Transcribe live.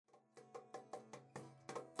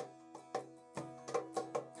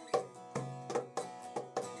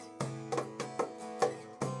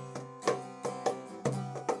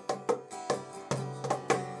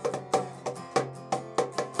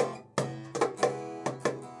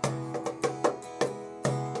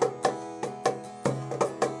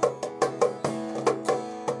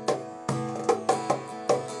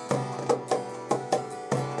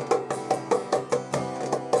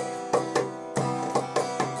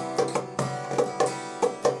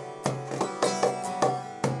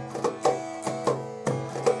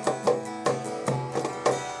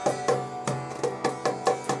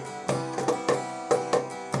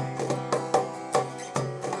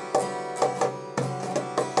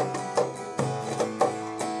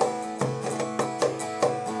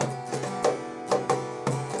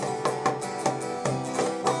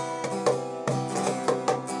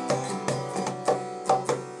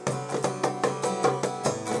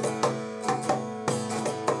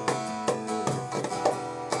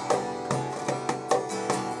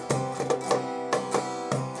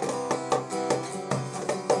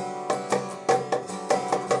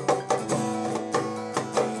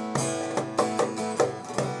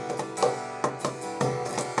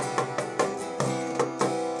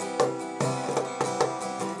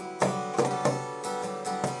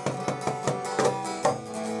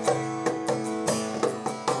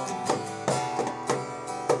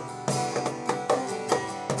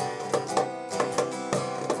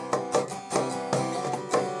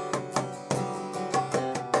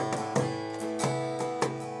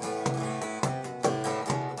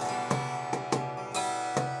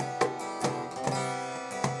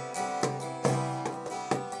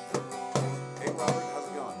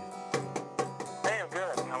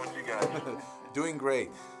Doing great.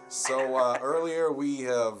 So earlier we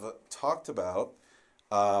have talked about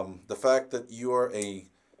the fact that you are a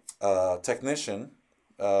technician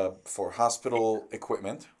for hospital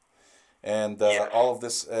equipment, and Yes. all of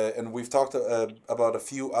this. And we've talked about a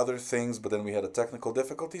few other things, but then we had a technical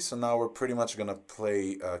difficulty. So now we're pretty much gonna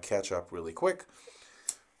play catch up really quick.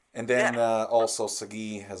 And Yeah. then also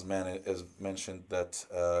Sagi has mentioned that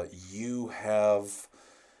you have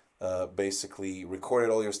basically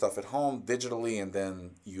recorded all your stuff at home digitally, and then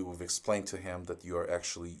you've explained to him that you are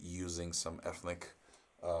actually using some ethnic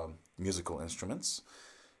musical instruments.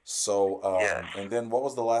 So, Yes. and then what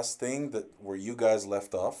was the last thing that where you guys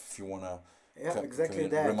left off? If you wanna, Yeah, exactly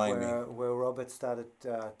that. remind me? Where Robert started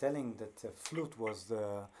telling that flute was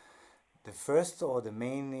the first or the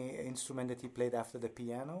main instrument that he played after the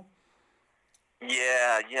piano.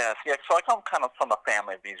 Yeah. Yes. Yeah. So I come kind of from a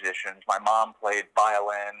family of musicians. My mom played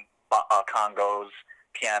violin, congos,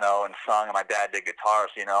 piano, and sung, and my dad did guitar.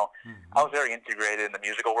 So I Hmm. was very integrated in the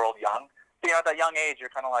musical world young. At that young age, you're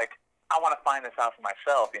kind of like, I want to find this out for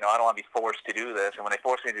myself. I don't want to be forced to do this. And when they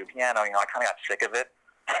forced me to do piano, I kind of got sick of it,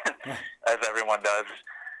 as everyone does.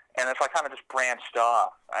 And so I kind of just branched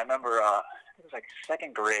off. I remember it was like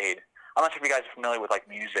second grade. I'm not sure if you guys are familiar with like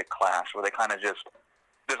music class, where they kind of just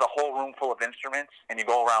there's a whole room full of instruments, and you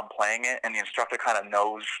go around playing it, and the instructor kind of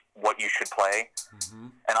knows what you should play. Hmm.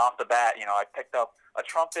 And off the bat, I picked up a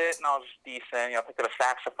trumpet, and I was decent. I picked up a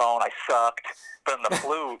saxophone, I sucked. But in the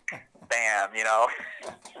flute, bam, it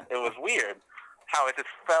was weird how it just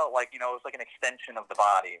felt like, it was like an extension of the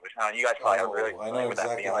body, which you guys probably are really Oh, I familiar know with that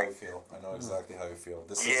exactly how feeling. you feel. I know exactly how you feel.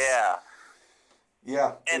 This is Yeah.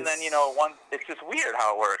 yeah. And then, It's it's just weird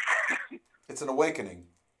how it works. it's an awakening.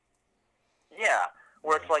 Yeah.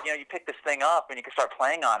 Where it's like, you pick this thing up and you can start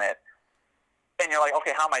playing on it. And you're like,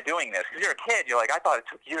 okay, how am I doing this? Because you're a kid. You're like, I thought it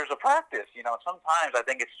took years of practice. Sometimes I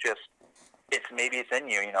think maybe it's in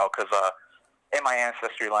you, because in my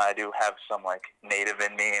ancestry line, I do have some, like, native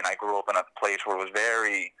in me. And I grew up in a place where it was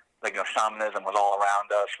very, like, shamanism was all around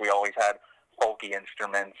us. We always had folky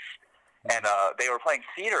instruments. And they were playing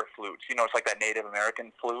cedar flutes. It's like that Native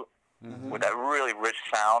American flute Mm-hmm. with that really rich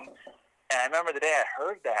sound. And I remember the day I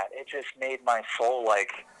heard that, it just made my soul, like,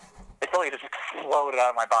 it felt like it just exploded out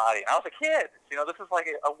of my body. And I was a kid. This is like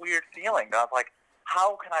a weird feeling. And I was like,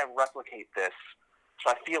 how can I replicate this so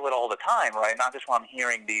I feel it all the time, right? Not just when I'm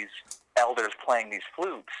hearing these elders playing these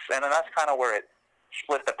flutes. And then that's kind of where it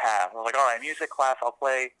split the path. I was like, all right, music class, I'll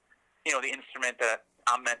play, the instrument that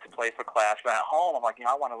I'm meant to play for class. But at home, I'm like,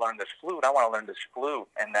 I want to learn this flute. I want to learn this flute.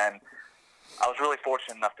 And then I was really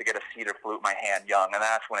fortunate enough to get a cedar flute in my hand young, and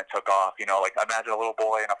that's when it took off. Like, imagine a little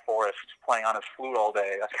boy in a forest playing on his flute all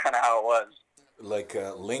day. That's kind of how it was. Like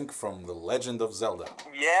Link from The Legend of Zelda.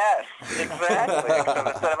 Yes, exactly. Except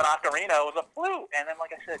instead of an ocarina, it was a flute. And then,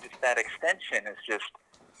 like I said, just that extension is just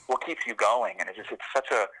what keeps you going, and it's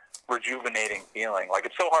such a rejuvenating feeling. Like,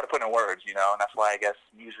 it's so hard to put in words, and that's why I guess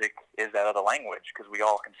music is that other language, because we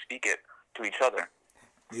all can speak it to each other.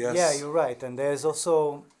 Yes. Yeah, you're right. And there's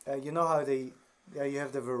also, how you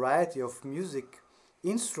have the variety of music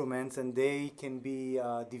instruments, and they can be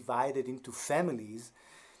divided into families.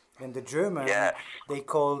 And the German, Yes. they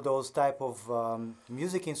call those type of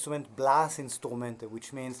music instrument Blasinstrumente,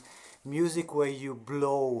 which means music where you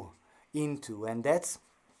blow into. And that's,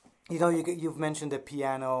 you've mentioned the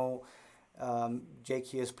piano. Jake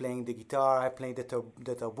here is playing the guitar. I play the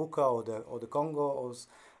tarbuka or the congos.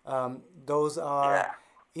 Those are Yeah.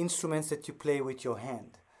 instruments that you play with your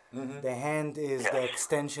hand. Mm-hmm. The hand is Yes. the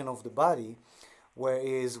extension of the body,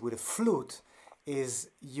 whereas with a flute is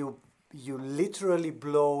you literally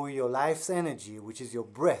blow your life's energy, which is your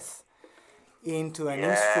breath, into an Yes.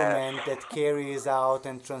 instrument that carries out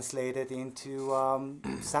and translated into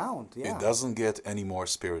sound. Yeah. It doesn't get any more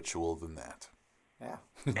spiritual than that. Yeah.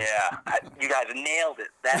 Yeah, you guys nailed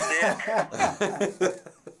it. That's it.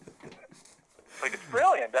 Like, it's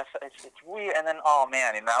brilliant. It's weird. And then, oh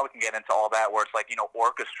man, and now we can get into all that where it's like,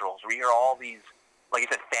 orchestrals. We hear all these, like you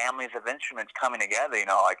said, families of instruments coming together.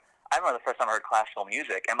 Like, I remember the first time I heard classical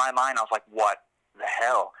music. In my mind, I was like, what the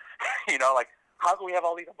hell? Like, how do we have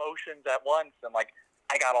all these emotions at once? And like,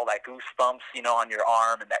 I got all that goosebumps, on your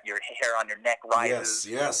arm, and that your hair on your neck rises.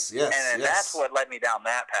 Yes. And then that's what led me down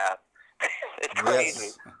that path. It's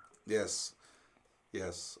crazy. Yes.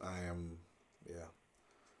 I am. Yeah.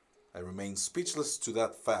 I remain speechless to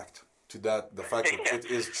that fact. The fact that it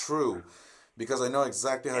is true, because I know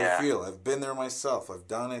exactly how you feel. I've been there myself. I've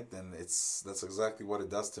done it, and that's exactly what it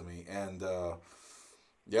does to me. And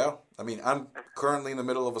yeah, I mean, I'm currently in the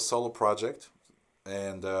middle of a solo project,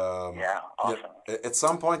 and Awesome. at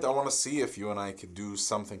some point, I want to see if you and I could do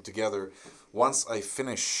something together. Once I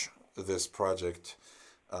finish this project,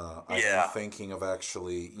 I am thinking of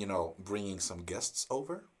actually, bringing some guests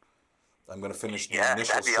over. I'm gonna finish the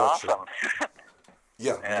initial structure. Awesome.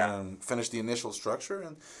 Yeah, I'm gonna finish the initial structure,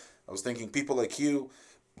 and I was thinking people like you,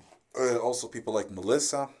 also people like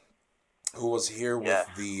Melissa, who was here with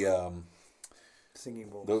the singing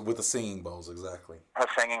bowls. with the singing bowls, exactly. Her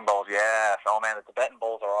singing bowls, yes. Oh man, the Tibetan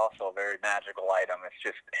bowls are also a very magical item.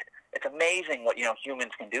 It's amazing what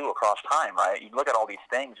humans can do across time, right? You look at all these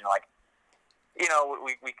things, and like,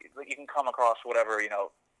 we you can come across whatever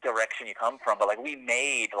direction you come from, but like we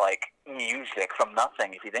made like music from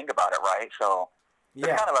nothing if you think about it, right? So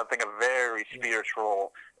there's kind of I think a very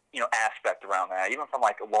spiritual aspect around that, even from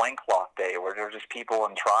like Loincloth Day, where there's just people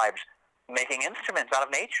and tribes making instruments out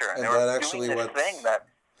of nature, and they were doing this thing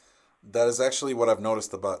that is actually what I've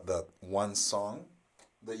noticed about that one song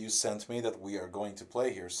that you sent me that we are going to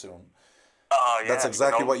play here soon. Oh yeah, that's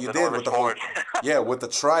exactly what you did with the whole, with the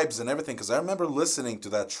tribes and everything. Because I remember listening to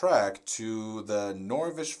that track to the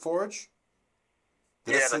Norvish Forge.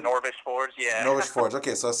 The Norvish Forge, Norvish Forge.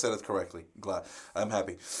 Okay, so I said it correctly. Glad. I'm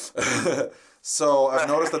happy. So I've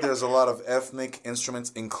noticed that there's a lot of ethnic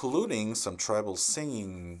instruments, including some tribal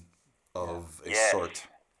singing of a sort.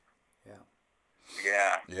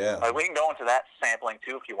 Yeah. We can go into that sampling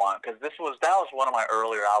too if you want, because that was one of my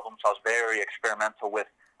earlier albums. I was very experimental with.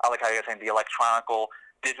 I like how you're saying the electronical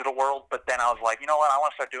digital world, but then I was like, you know what? I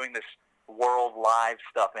want to start doing this world live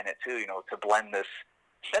stuff in it too, to blend this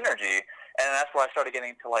synergy. And that's where I started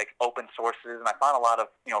getting into like open sources, and I found a lot of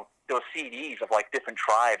those CDs of like different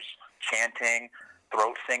tribes chanting,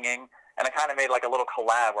 throat singing, and I kind of made like a little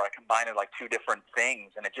collab where I combined like two different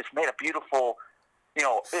things, and it just made a beautiful. It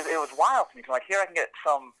was wild to me. Like here I can get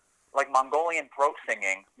some like Mongolian throat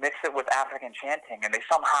singing, mix it with African chanting, and they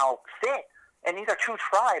somehow fit. And these are two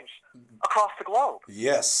tribes across the globe.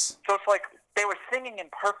 Yes. So it's like they were singing in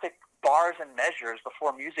perfect bars and measures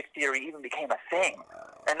before music theory even became a thing.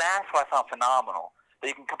 And that's what I found phenomenal. That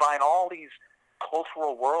you can combine all these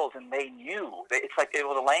cultural worlds, and they knew. It's like it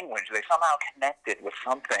was a language. They somehow connected with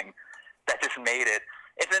something that just made it.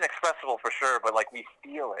 It's inexpressible for sure, but like we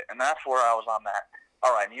feel it. And that's where I was on that.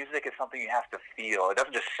 All right, music is something you have to feel. It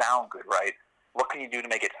doesn't just sound good, right? What can you do to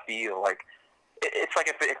make it feel? Like it's like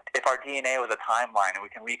if our DNA was a timeline and we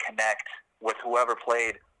can reconnect with whoever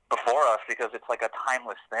played before us, because it's like a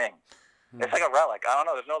timeless thing. It's like a relic. I don't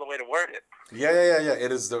know. There's no other way to word it. Yeah.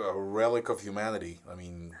 It is a relic of humanity. I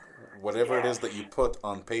mean, whatever it is that you put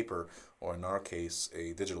on paper, or in our case,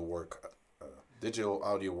 a digital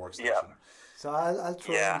audio workstation. Yeah. So I'll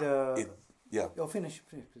throw in the... finish,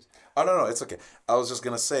 please. Oh, no, it's okay. I was just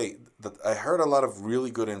going to say that I heard a lot of really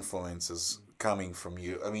good influences coming from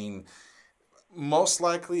you. I mean, most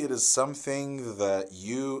likely it is something that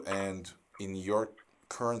you and in your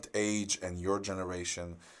current age and your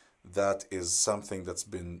generation, that is something that's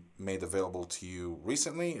been made available to you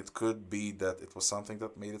recently. It could be that it was something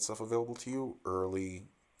that made itself available to you earlier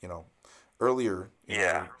in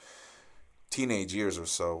your teenage years or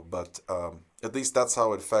so. But at least that's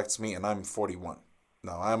how it affects me, and I'm 41.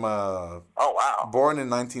 Now, I'm born in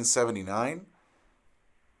 1979.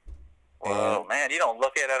 Whoa, man, you don't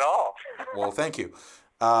look it at all. Well, thank you.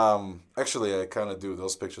 Actually, I kind of do.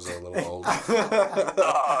 Those pictures are a little old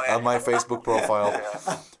on my Facebook profile.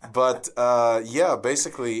 But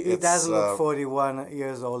basically, he doesn't look 41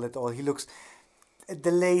 years old at all. He looks at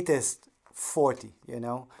the latest 40.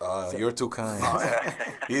 You're too kind.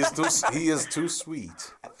 He is too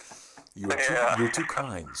sweet. You're too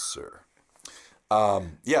kind, sir.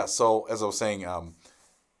 So as I was saying, I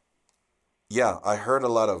heard a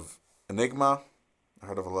lot of Enigma. I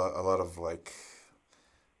heard of a lot of like,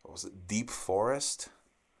 what was it? Deep Forest.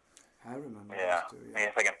 I remember. Yeah. Too,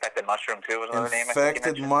 It's like Infected Mushroom too was another name.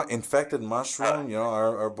 Infected Mushroom.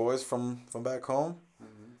 Our boys from back home.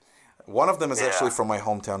 Mm-hmm. One of them is actually from my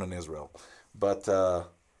hometown in Israel, but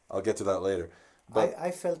I'll get to that later. But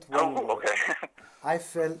I felt one word.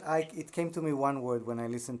 It came to me one word when I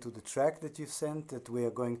listened to the track that you sent that we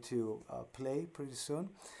are going to play pretty soon,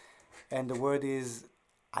 and the word is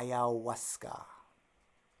ayahuasca.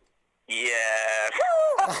 Yeah.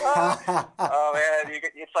 Oh man,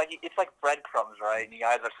 it's like breadcrumbs, right? And you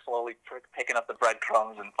guys are slowly picking up the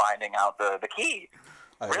breadcrumbs and finding out the key.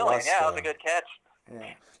 Really? Yeah, that was a good catch.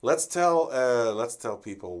 Yeah. Let's tell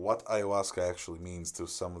people what ayahuasca actually means to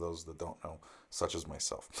some of those that don't know, such as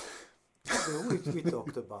myself. we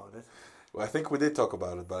talked about it. Well, I think we did talk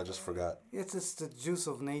about it, but I just forgot. It's just the juice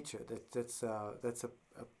of nature. That's a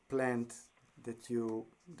plant that you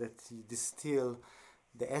distill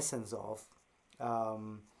the essence of,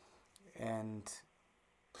 and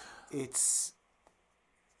it's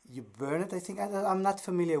you burn it. I think I'm not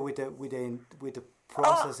familiar with the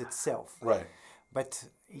process itself. Right. But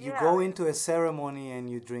you Yeah. go into a ceremony and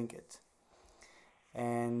you drink it.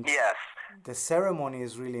 And Yes. the ceremony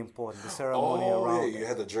is really important. The ceremony Oh, yeah, around you it.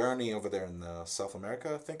 had a journey over there in South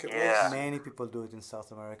America, I think it Yeah. was. Many people do it in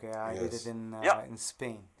South America. Yeah, I did Yes. it Yeah. in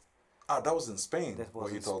Spain. Ah, that was in Spain. That was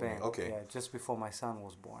what you in told Spain. me. Okay. Yeah, just before my son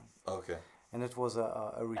was born. Okay. And it was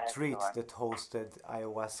a retreat Excellent. that hosted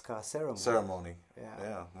ayahuasca ceremony. Ceremony. Yeah.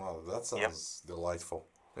 Yeah. Wow, that sounds delightful.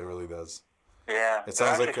 It really does. Yeah. It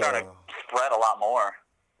sounds actually like starting to spread a lot more.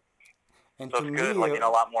 And So to it's me, good, like,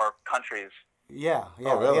 a lot more countries. yeah,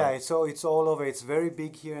 really? yeah. It's all over. It's very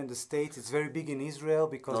big here in the States. It's very big in Israel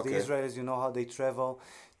because the Okay. Israelis, you know how they travel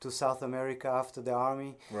to South America after the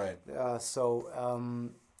army. Right.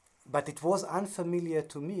 But it was unfamiliar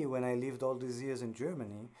to me when I lived all these years in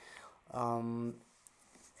Germany.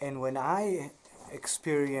 And when I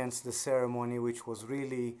experienced the ceremony, which was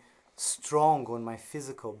really strong on my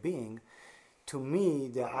physical being, to me,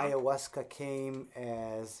 the ayahuasca came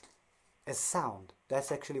as a sound.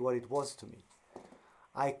 That's actually what it was to me.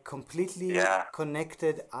 I completely Yeah.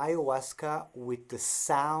 connected ayahuasca with the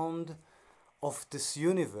sound of this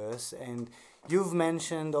universe. And you've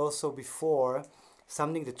mentioned also before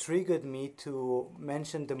something that triggered me to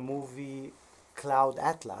mention the movie Cloud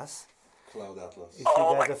Atlas. Cloud Atlas. If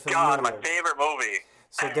Oh you my guys are God, my familiar. favorite movie.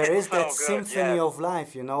 So there is So that good, symphony yes. of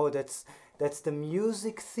life, you know. That's the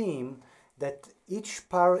music theme that each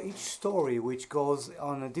story, which goes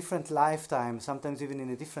on a different lifetime, sometimes even in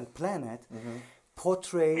a different planet,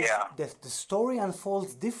 portrays. Yeah. The story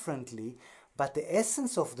unfolds differently, but the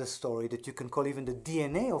essence of the story, that you can call even the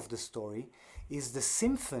DNA of the story, is the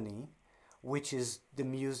symphony, which is the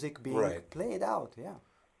music being Right. played out. Yeah.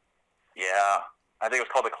 Yeah. I think it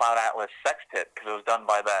was called the Cloud Atlas Sextet because it was done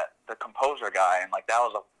by the composer guy, and like that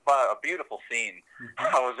was a beautiful scene.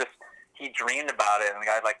 I was just he dreamed about it, and the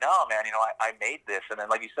guy's like, "No, man, I made this," and then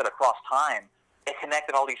like you said, across time, it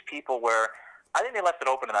connected all these people. Where I think they left it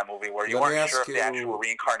open in that movie, where you Let me weren't sure ask if the you- actual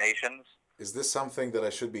reincarnations. Is this something that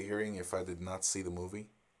I should be hearing if I did not see the movie?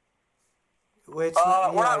 Well, it's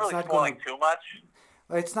not, We're yeah, not it's really not spoiling gonna, too much.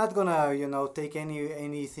 it's not gonna, take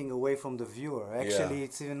anything away from the viewer. Actually,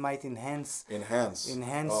 it's even might enhance. Enhance.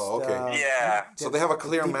 Enhance. Oh, okay. Yeah. So they have a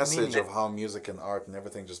clear deep message meaning. of how music and art and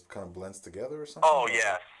everything just kind of blends together or something? Oh Or-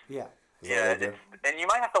 yes. Yeah. Is that Yeah, what they do? and you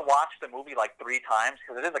might have to watch the movie like 3 times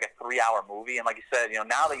because it is like a 3-hour movie. And like you said,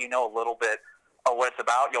 now that you know a little bit of what it's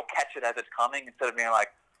about, you'll catch it as it's coming instead of being like,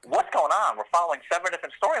 "What's going on? We're following 7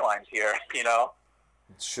 different storylines here."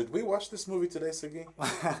 Should we watch this movie today, Siggy?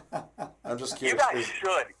 I'm just You curious. guys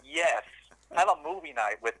should, yes, have a movie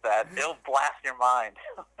night with that. It'll blast your mind.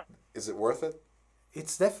 Is it worth it?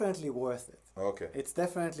 It's definitely worth it. Okay. It's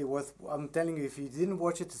definitely worth. I'm telling you, if you didn't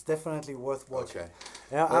watch it, it's definitely worth watching. Okay.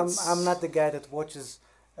 Yeah, Let's- I'm not the guy that watches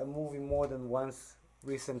a movie more than once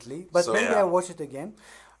recently, but So- maybe Yeah. I watch it again.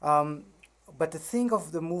 But the thing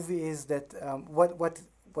of the movie is that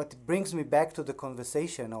what brings me back to the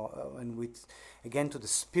conversation, and with again to the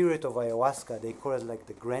spirit of ayahuasca, they call it like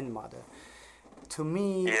the grandmother. To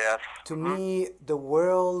me, Yes. to me, the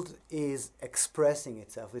world is expressing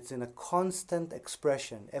itself. It's in a constant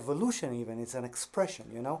expression. Evolution, even, it's an expression.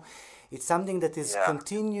 It's something that is Yeah.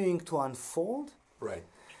 continuing to unfold, Right.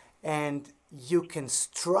 and you can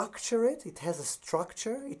structure it. It has a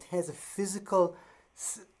structure. It has a physical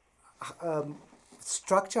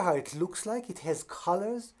structure, how it looks like. It has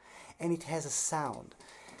colors, and it has a sound.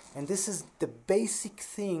 And this is the basic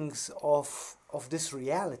things of this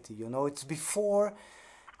reality. It's before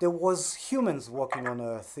there was humans walking on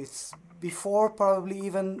Earth. It's before probably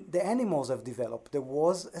even the animals have developed. There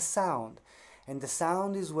was a sound, and the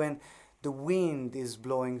sound is when the wind is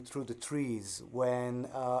blowing through the trees, when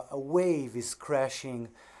a wave is crashing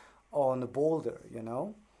on a boulder.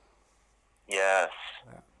 Yes.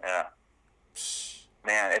 Yeah.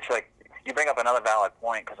 Man, it's like you bring up another valid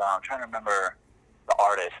point because I'm trying to remember the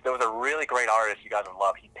artist. There was a really great artist you guys would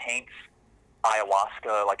love. He paints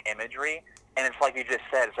ayahuasca like imagery, and it's like you just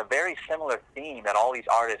said, it's a very similar theme that all these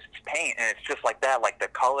artists paint, and it's just like that, like the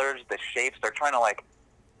colors, the shapes. They're trying to like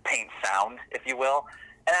paint sound, if you will,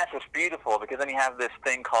 and that's just beautiful because then you have this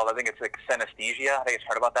thing called, I think it's like synesthesia. I think it's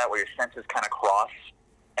heard about that, where your senses kind of cross,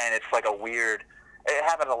 and it's like a weird. It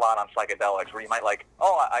happens a lot on psychedelics where you might like,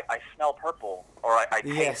 oh, I smell purple, or I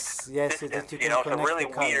taste yes, distance. that you You can know, it's a connect really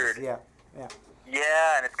the colors. weird. Yeah.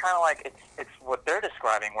 Yeah, and it's kind of like it's what they're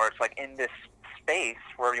describing, where it's like in this space,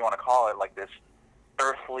 wherever you want to call it, like this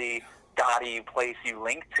earthly, gaudy place you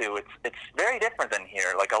link to. It's very different than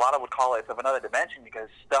here. Like a lot of would call it it's of another dimension because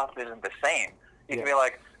stuff isn't the same. You can be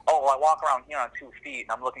like, oh, well, I walk around here on 2 feet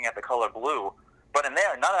and I'm looking at the color blue, But in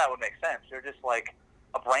there, none of that would make sense. You're just like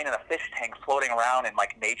a brain in a fish tank floating around in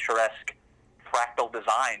like nature-esque fractal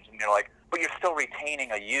designs, and you're like, but you're still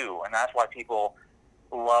retaining a you, and that's why people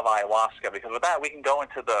love ayahuasca, because with that we can go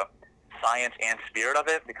into the science and spirit of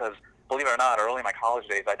it, because believe it or not, early in my college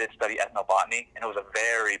days I did study ethnobotany, and it was a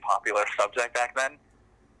very popular subject back then,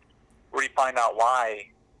 where you find out why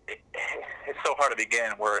it's so hard to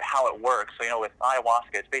begin, where how it works. So, with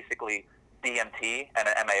ayahuasca, it's basically DMT and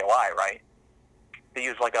an MAOI, right? They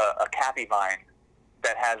use like a caapi vine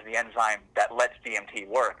that has the enzyme that lets DMT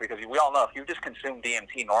work, because we all know if you just consume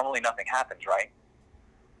DMT normally, nothing happens, right?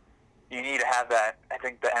 You need to have that, I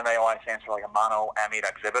think the MAOI stands for like a monoamide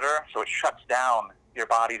exhibitor, so it shuts down your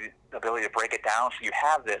body's ability to break it down, so you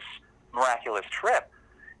have this miraculous trip.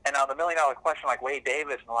 And now the $1 million question, like Wade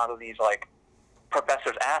Davis and a lot of these like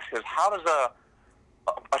professors ask, is how does a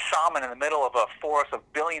shaman in the middle of a forest of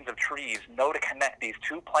billions of trees know to connect these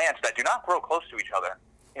two plants that do not grow close to each other?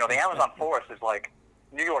 The Amazon forest is like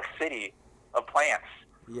New York City of plants.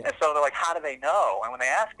 Yeah. And so they're like, how do they know? And when they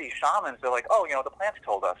ask these shamans, they're like, oh, the plants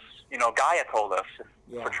told us. Gaia told us,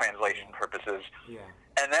 for translation purposes. Yeah.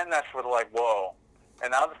 And then that's where they're like, whoa.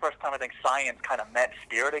 And that was the first time I think science kind of met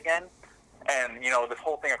spirit again. And, this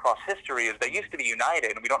whole thing across history is they used to be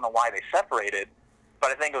united, and we don't know why they separated.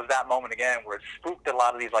 But I think it was that moment again where it spooked a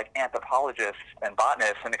lot of these like anthropologists and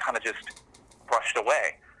botanists, and it kind of just brushed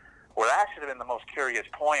away. Where that should have been the most curious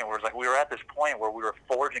point, where it's like we were at this point where we were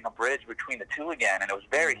forging a bridge between the two again, and it was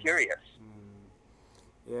very curious.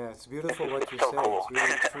 Yeah, it's beautiful what you say. Cool. It's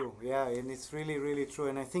really true. Yeah, and it's really, really true.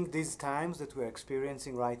 And I think these times that we're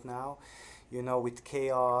experiencing right now, with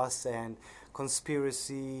chaos and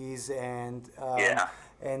conspiracies and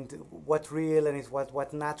what real and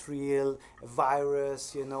what not real,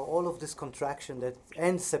 virus, all of this contraction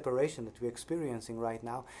and separation that we're experiencing right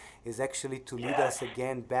now is actually to lead us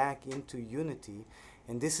again back into unity.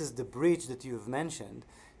 And this is the bridge that you've mentioned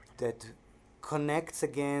that connects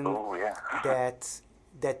again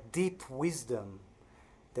that deep wisdom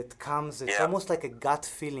that comes. It's almost like a gut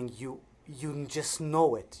feeling. You just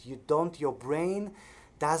know it. Your brain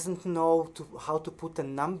doesn't know how to put the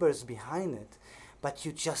numbers behind it, but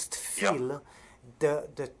you just feel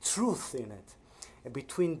the truth in it. And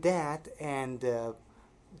between that and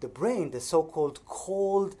the brain, the so-called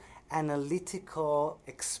cold analytical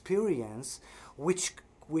experience, which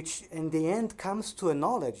in the end comes to a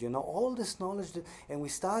knowledge, all this knowledge and we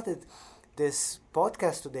started this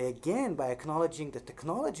podcast today again by acknowledging the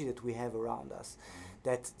technology that we have around us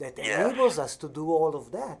that enables us to do all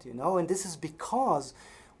of that, and this is because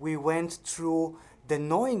we went through the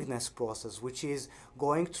knowingness process, which is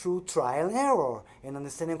going through trial and error and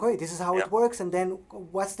understanding, okay, this is how it works, and then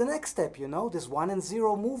what's the next step, this 1 and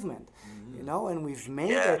 0 movement, and we've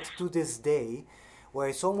made it to this day where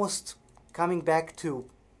it's almost coming back to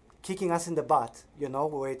kicking us in the butt,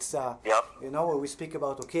 where it's, where we speak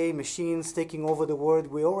about, okay, machines taking over the world.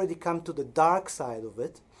 We already come to the dark side of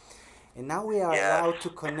it. And now we are allowed to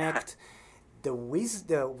connect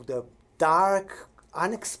the dark,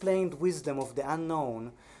 unexplained wisdom of the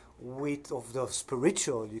unknown of the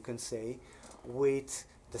spiritual, you can say, with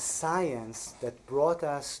the science that brought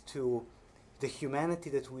us to the humanity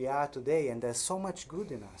that we are today. And there's so much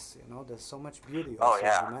good in us, there's so much beauty also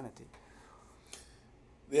in humanity.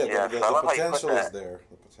 Yeah, the potential is there.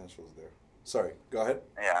 The potential is there. Sorry, go ahead.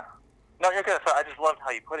 Yeah. No, you're good. So I just loved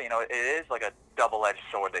how you put it. It is like a double-edged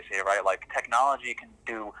sword, they say, right? Like technology can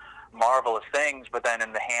do marvelous things, but then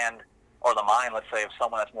in the hand or the mind, let's say, of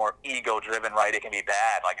someone that's more ego-driven, right, it can be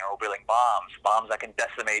bad, like building bombs that can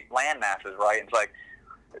decimate land masses, right? It's like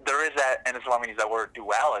there is that, and this is why we use that word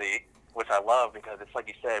duality, which I love, because it's like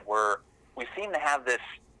you said, we seem to have this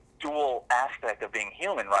dual aspect of being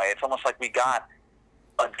human, right? It's almost like we got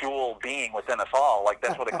a dual being within us all. Like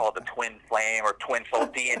that's what they call it, the twin flame or twin soul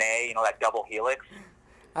DNA, that double helix.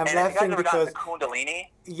 I'm laughing because Kundalini.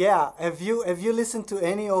 Yeah, have you listened to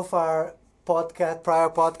any of our prior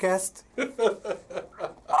podcast?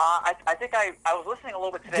 I think I was listening a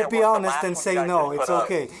little bit today. To be honest and say no, it's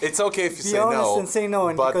okay. It's okay if you say no. Be honest and say no,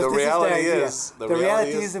 and but because the reality is the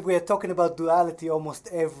reality is that we are talking about duality almost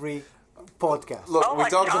every podcast. Look, we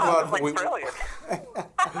talked about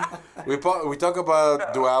we talk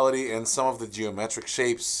about duality and some of the geometric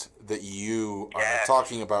shapes that you are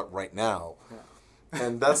talking about right now. Yeah.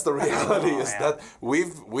 And that's the reality is that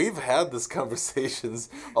we've had these conversations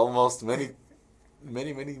almost many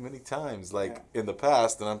times, like in the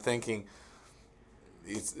past, and I'm thinking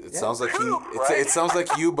it sounds like it sounds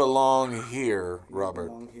like you belong here, Robert.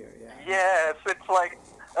 Belong here, Yes, it's like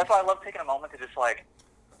that's why I love taking a moment to just like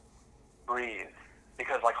breathe.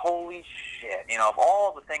 because, like, holy shit, you know, of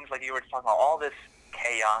all the things, like you were talking about, all this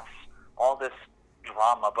chaos, all this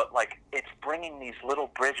drama, but, like, it's bringing these little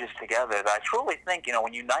bridges together that I truly think, you know,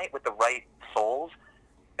 when you unite with the right souls,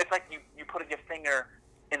 it's like you put your finger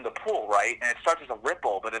in the pool, right, and it starts as a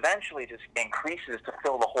ripple, but eventually just increases to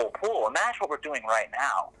fill the whole pool, and that's what we're doing right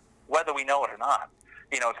now, whether we know it or not.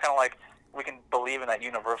 You know, it's kind of like we can believe in that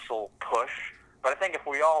universal push, but I think if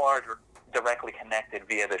we all are directly connected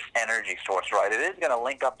via this energy source, right, it is going to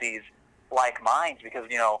link up these like minds, because,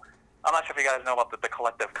 you know, I'm not sure if you guys know about the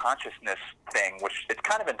collective consciousness thing, which it's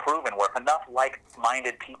kind of been proven where if enough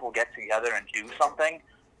like-minded people get together and do something,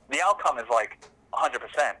 the outcome is like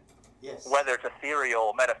 100%. Yes. Whether it's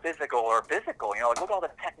ethereal, metaphysical, or physical. You know, like, look at all the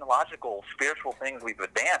technological, spiritual things we've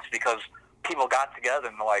advanced because people got together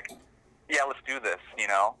and they're like, yeah, let's do this, you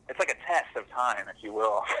know? It's like a test of time, if you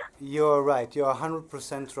will. You're right. You're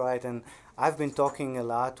 100% right. And I've been talking a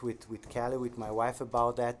lot with Callie, with my wife,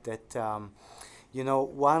 about that, you know,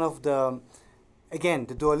 one of the, again,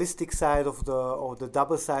 the dualistic side of or the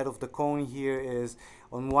double side of the coin here is,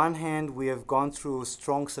 on one hand, we have gone through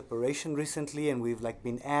strong separation recently, and we've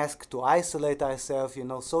been asked to isolate ourselves, you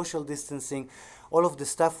know, social distancing, all of the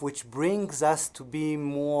stuff which brings us to be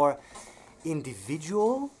more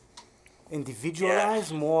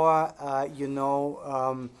individualized, more, you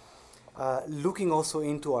know, looking also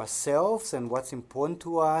into ourselves and what's important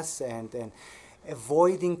to us, and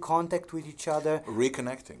avoiding contact with each other.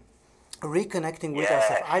 Reconnecting with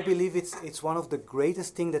ourselves. I believe it's one of the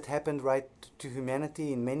greatest things that happened right to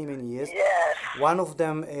humanity in many, many years. Yes. One of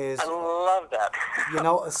them is, I love that. you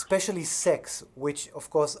know, especially sex, which of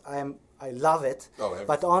course I love it.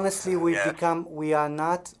 But honestly, we are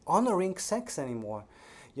not honoring sex anime.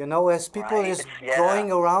 You know, as people is going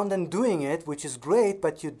around and doing it, which is great,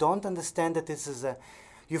 but you don't understand that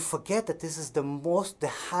you forget that this is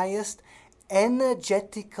the highest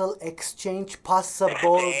energetical exchange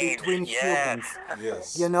possible between humans.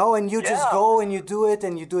 Yes. You know, and you just go and you do it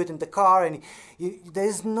in the car, and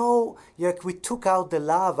there's no, we took out the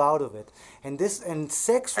love out of it. And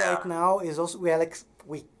sex right now is also, we are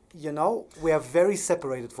very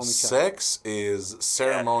separated from each other. Sex is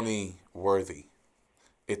ceremony worthy.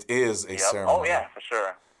 It is a ceremony. Oh yeah, for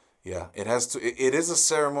sure. Yeah, it has to. It is a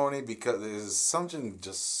ceremony because there's something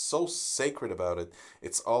just so sacred about it.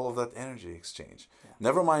 It's all of that energy exchange. Yeah.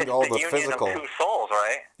 Never mind all the physical. It's the union of two souls,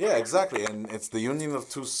 right? Yeah, exactly, and it's the union of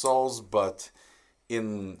two souls, but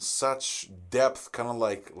in such depth, kind of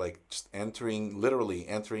like just literally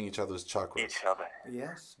entering each other's chakras. Each other.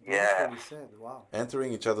 Yes. Beautifully said. Wow.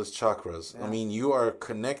 Entering each other's chakras. Yeah. I mean, you are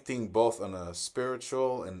connecting both on a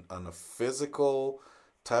spiritual and on a physical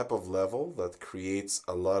type of level that creates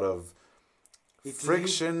a lot of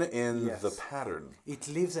friction in the pattern. It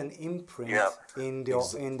leaves an imprint in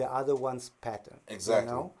the other one's pattern. Exactly.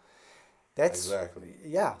 You know? That's exactly.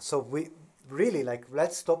 Yeah. So we really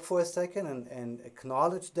let's stop for a second and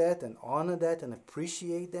acknowledge that and honor that and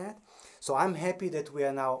appreciate that. So I'm happy that we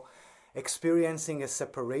are now experiencing a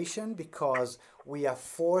separation, because we are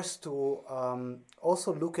forced to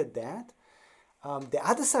also look at that. The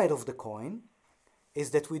other side of the coin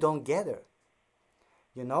is that we don't gather.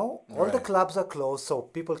 You know, all the clubs are closed, so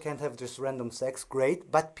people can't have just random sex, great,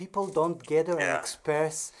 but people don't gather and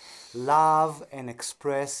express love and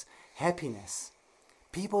express happiness.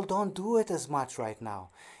 People don't do it as much right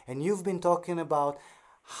now. And you've been talking about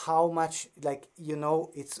how much,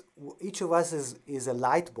 it's each of us is a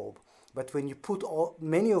light bulb, but when you put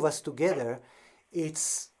many of us together,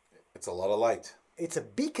 it's a lot of light. It's a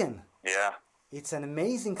beacon. Yeah. It's an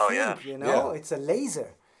amazing thing, you know. It's a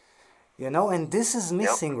laser, you know, and this is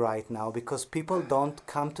missing right now because people don't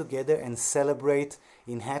come together and celebrate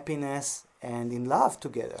in happiness and in love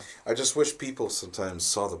together. I just wish people sometimes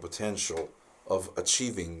saw the potential of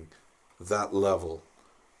achieving that level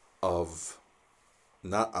of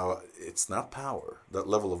it's not power, that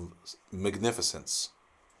level of magnificence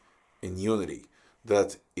in unity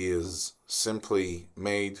that is simply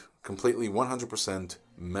made completely 100%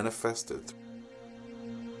 manifested.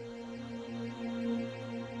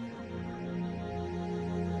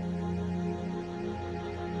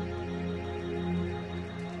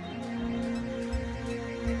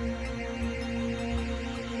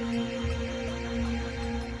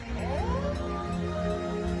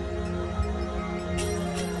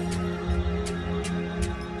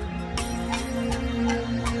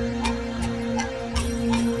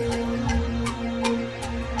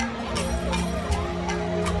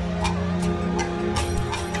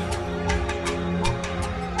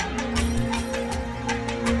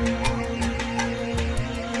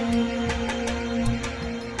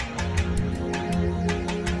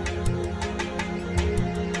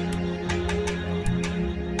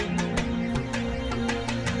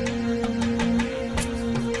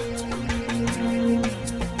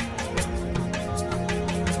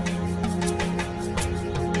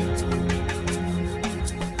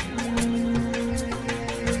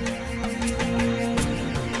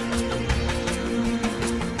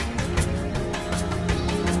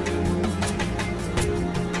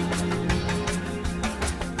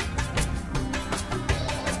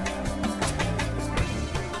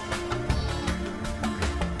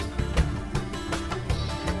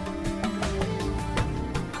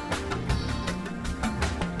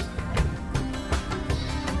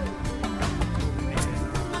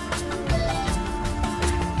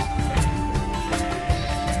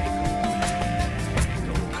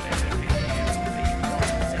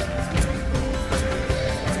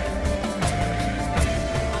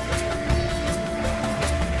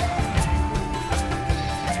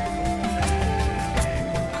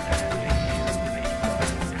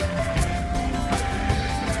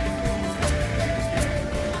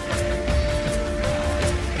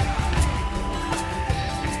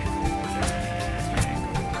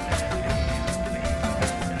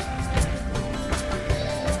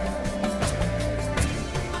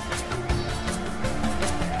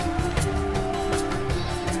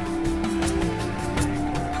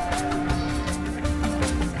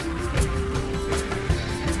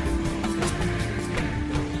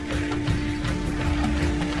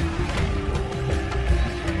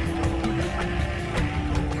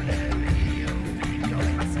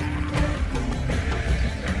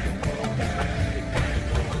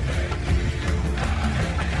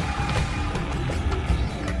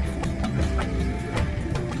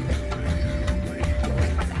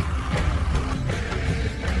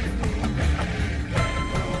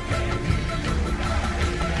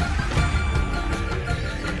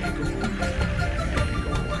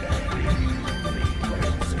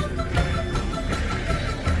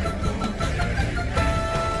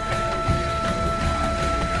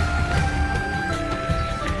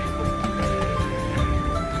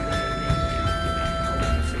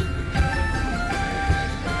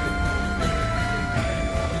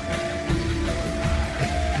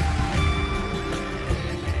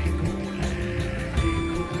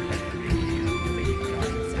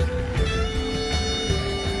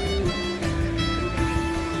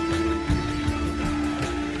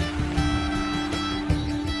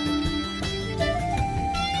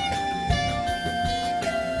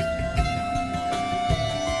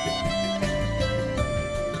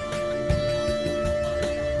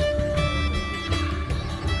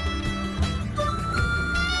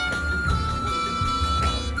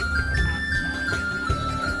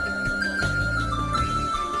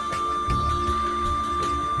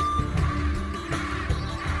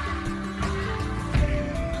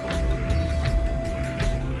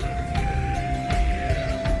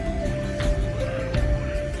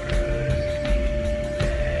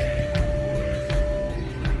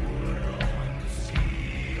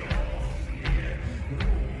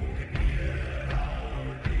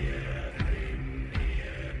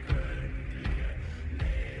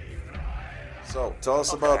 So, tell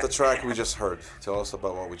us about the track we just heard. Tell us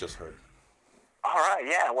about what we just heard. All right,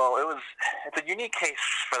 yeah. Well, it's a unique case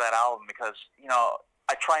for that album because,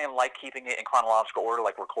 I try and like keeping it in chronological order,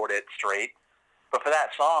 like record it straight. But for that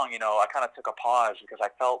song, I kind of took a pause because I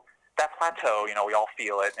felt that plateau, we all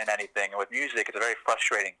feel it in anything. And with music, it's a very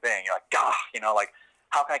frustrating thing. You're like, like,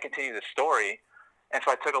 how can I continue this story? And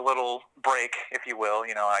so I took a little break, if you will.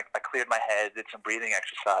 I cleared my head, did some breathing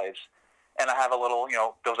exercise. And I have a little,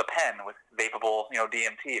 there was a pen with vapable,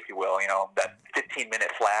 DMT, if you will, that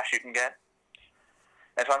 15-minute flash you can get.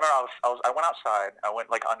 And so I remember I went outside. I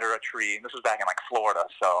went like under a tree. And this was back in like Florida,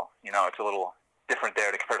 so it's a little different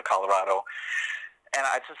there compared to Colorado. And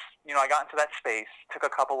I just, I got into that space, took a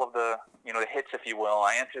couple of the, the hits, if you will.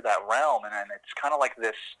 I entered that realm, and then it's kind of like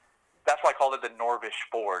this. That's why I called it the Norvish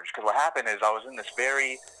Forge, because what happened is I was in this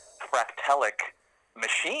very fractalic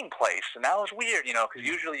machine place, and that was weird, because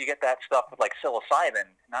usually you get that stuff with like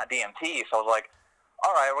psilocybin, not DMT. So I was like,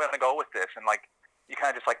 all right, we're gonna go with this, and like. You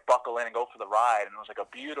kind of just like buckle in and go for the ride, and it was like a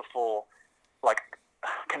beautiful, like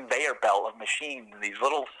conveyor belt of machines. And these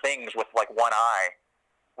little things with like one eye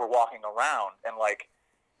were walking around, and like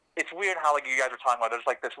it's weird how like you guys were talking about. There's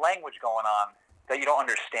like this language going on that you don't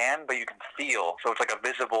understand, but you can feel. So it's like a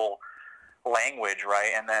visible language,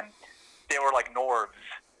 right? And then they were like Norvs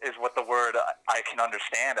is what the word I can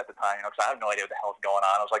understand at the time, because I have no idea what the hell's going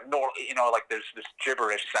on. I was like like there's this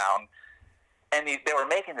gibberish sound. And they were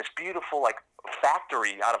making this beautiful, like,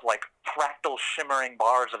 factory out of, like, fractal shimmering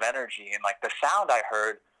bars of energy. And, like, the sound I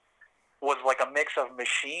heard was, like, a mix of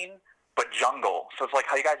machine but jungle. So it's like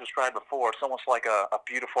how you guys described before. It's almost like a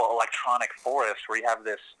beautiful electronic forest where you have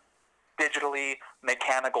this digitally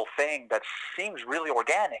mechanical thing that seems really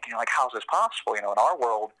organic. And you're like, how is this possible? In our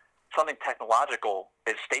world, something technological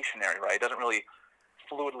is stationary, right? It doesn't really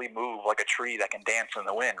fluidly move like a tree that can dance in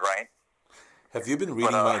the wind, right? Have you been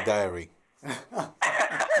reading my diary?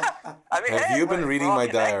 I mean, Have you been reading my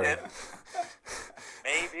diary?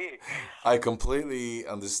 Maybe. I completely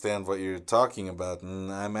understand what you're talking about,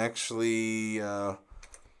 and I'm actually on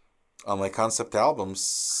my concept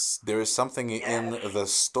albums. There is something in the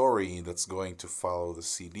story that's going to follow the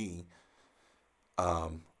CD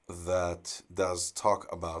that does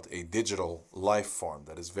talk about a digital life form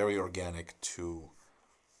that is very organic to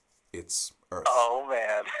its Earth. Oh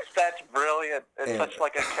man, that's brilliant! It's such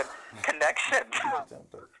like a connection.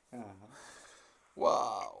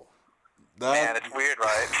 Wow. Man, it's weird,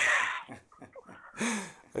 right?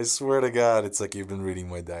 I swear to God, it's like you've been reading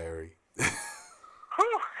my diary.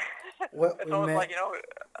 Well, it's almost like,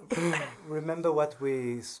 remember what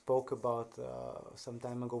we spoke about some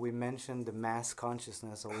time ago? We mentioned the mass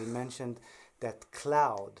consciousness, or we mentioned that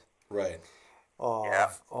cloud Right.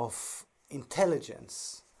 of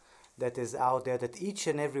intelligence that is out there that each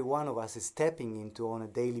and every one of us is tapping into on a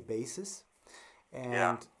daily basis.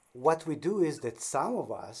 And what we do is that some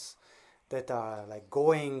of us that are like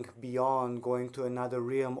going beyond, going to another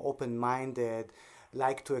realm, open-minded,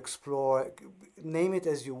 like to explore, name it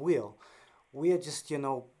as you will. We are just,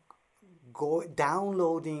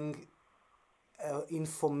 downloading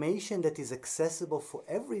information that is accessible for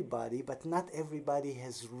everybody, but not everybody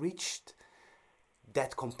has reached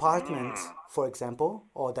that compartment, for example,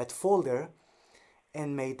 or that folder,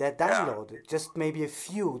 and made that download. Just maybe a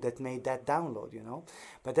few that made that download,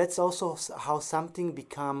 But that's also how something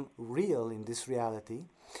become real in this reality,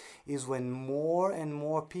 is when more and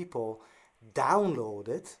more people download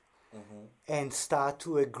it and start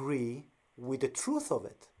to agree with the truth of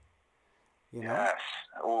it. Yes.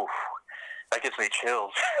 Oof. That gives me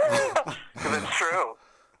chills. Because it's true.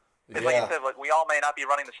 It's like you said, like we all may not be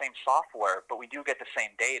running the same software, but we do get the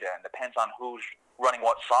same data, and it depends on who's running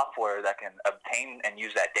what software that can obtain and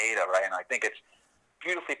use that data, right? And I think it's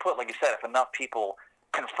beautifully put, like you said, if enough people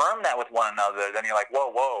confirm that with one another, then you're like,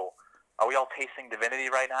 whoa, are we all tasting divinity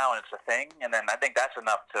right now, and it's a thing? And then I think that's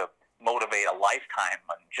enough to motivate a lifetime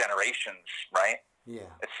and generations, right?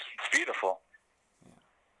 Yeah. It's beautiful.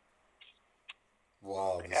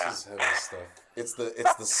 Wow, this is heavy stuff. It's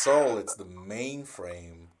the soul, it's the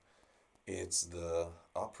mainframe. It's the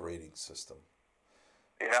operating system.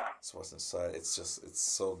 Yeah. It's what's inside. It's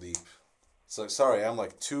so deep. So sorry, I'm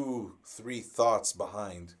like 2-3 thoughts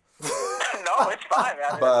behind. No, it's fine,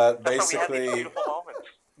 man. But That's basically, why we have these beautiful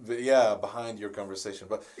moments. Behind your conversation.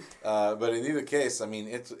 But in either case, I mean,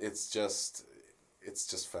 it's just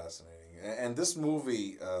fascinating. And this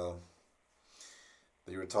movie that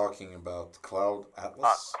you were talking about, Cloud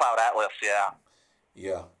Atlas. Cloud Atlas, yeah.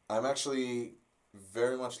 Yeah, I'm actually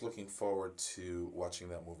very much looking forward to watching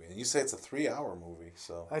that movie. And you say it's a 3-hour movie,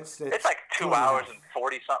 so It's like 2 hours and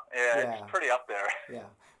 40 something. Yeah, Yeah. it's pretty up there. Yeah,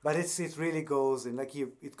 but it really goes in like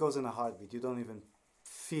it goes in a heartbeat. You don't even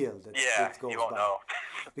feel that Yeah, it goes you won't by. know.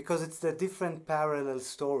 Because it's the different parallel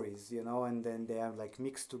stories, and then they are like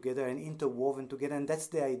mixed together and interwoven together, and that's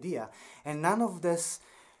the idea. And none of this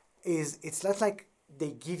it's not like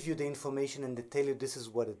they give you the information and they tell you this is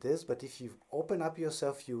what it is, but if you open up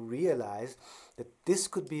yourself, you realize that this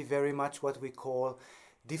could be very much what we call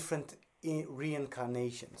different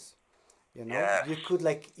reincarnations. Yes. You could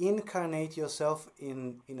like incarnate yourself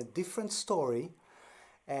in a different story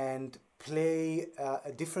and play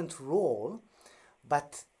a different role,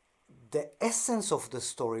 but the essence of the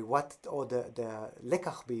story, the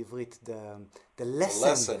lekach בעברית, the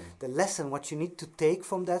lesson, what you need to take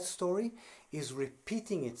from that story is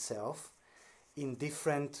repeating itself in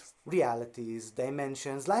different realities,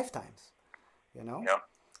 dimensions, lifetimes, Yeah.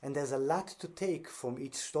 And there's a lot to take from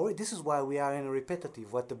each story. This is why we are in a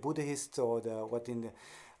repetitive, what the Buddhists or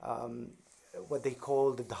what they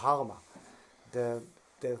call the dharma, the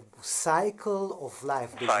cycle of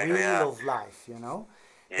life, the wheel of life,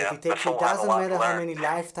 Yeah. It doesn't matter how many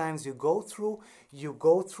lifetimes you go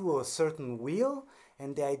through a certain wheel,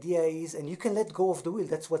 and the idea is, and you can let go of the wheel.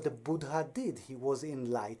 That's what the Buddha did. He was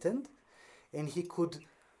enlightened, and he could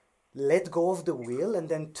let go of the wheel and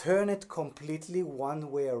then turn it completely one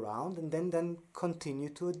way around, and then continue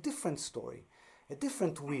to a different story, a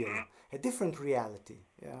different wheel, a different reality,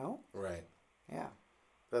 Right. Yeah.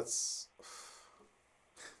 That's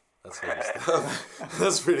heavy stuff.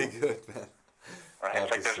 That's pretty good, man. Right.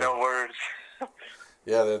 It's like there's no words.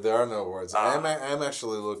 Yeah, there are no words. I'm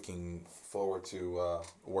actually looking forward to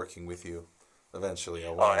working with you eventually.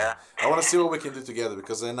 I want to see what we can do together,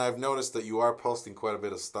 because then I've noticed that you are posting quite a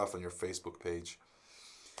bit of stuff on your Facebook page.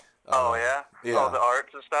 Oh, yeah? Yeah. All the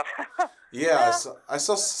arts and stuff? Yeah, I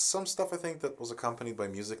saw some stuff, I think, that was accompanied by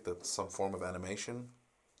music, that's some form of animation.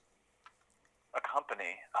 A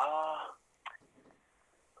company?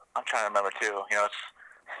 I'm trying to remember, too.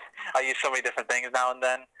 I use so many different things now and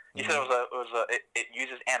then. You said it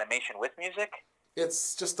uses animation with music?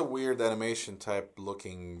 It's just a weird animation type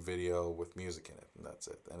looking video with music in it, and that's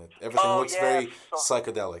it. And everything looks very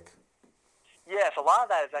psychedelic. Yes, a lot of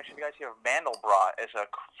that is actually, you guys hear Mandelbrot is a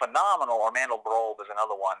phenomenal, or Mandelbrot is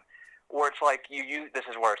another one, where it's like this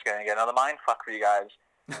is where it's going to get another mind fuck for you guys.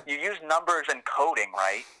 You use numbers and coding,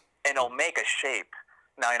 right? And it'll make a shape.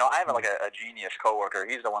 Now, I have like a genius coworker.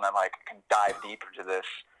 He's the one that like can dive deeper into this,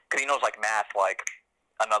 because he knows like math like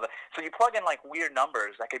another. So you plug in like weird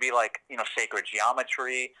numbers that could be like, sacred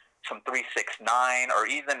geometry, some 369, or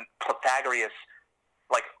even Pythagoras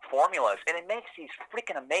like formulas, and it makes these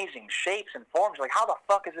freaking amazing shapes and forms. Like, how the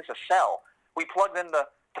fuck is this a cell? We plugged in the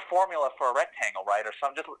formula for a rectangle, right, or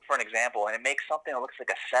some, just for an example, and it makes something that looks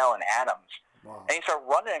like a cell in atoms. Wow. And you start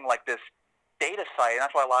running like this data site, and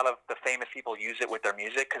that's why a lot of the famous people use it with their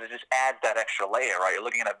music, because it just adds that extra layer, right? You're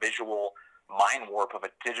looking at a visual mind warp of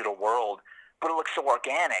a digital world, but it looks so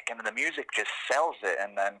organic, and then the music just sells it,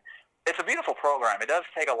 and then it's a beautiful program. It does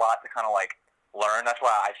take a lot to kind of like learn. That's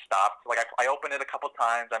why I stopped. Like I opened it a couple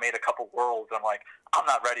times. I made a couple worlds. I'm like, I'm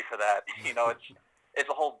not ready for that. It's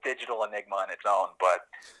a whole digital enigma on its own. But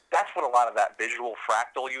that's what a lot of that visual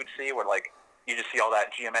fractal you would see, where like you just see all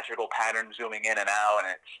that geometrical pattern zooming in and out, and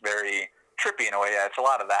it's very trippy in a way. Yeah, it's a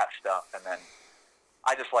lot of that stuff. And then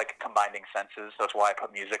I just like combining senses. So that's why I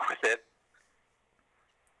put music with it.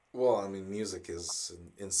 Well, I mean, music is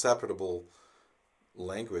an inseparable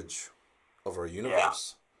language of our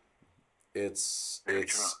universe. Yeah. It's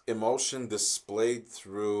emotion displayed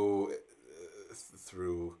through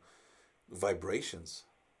vibrations.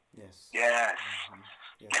 Yes. Yes. Mm-hmm.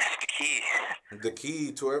 Yes. That's the key. The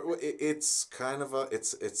key to it's kind of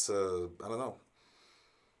it's a, I don't know.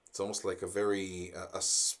 It's almost like a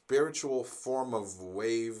spiritual form of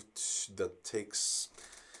wave that takes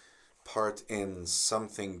part in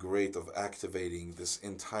something great of activating this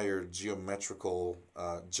entire geometrical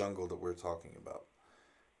jungle that we're talking about.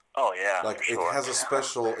 Oh yeah, like sure. It has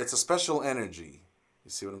it's a special energy.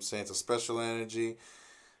 You see what I'm saying? It's a special energy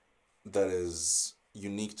that is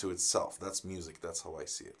unique to itself. That's music. That's how I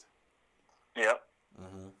see it. Yep.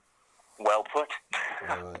 Mm-hmm. Well put.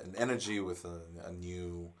 An energy with a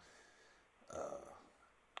new,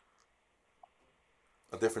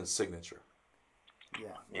 a different signature.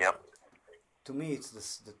 Yeah. Yep. To me, it's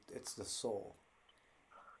the soul.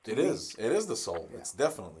 It is the soul. Yeah. It's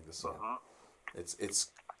definitely the soul. Mm-hmm.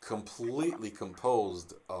 It's completely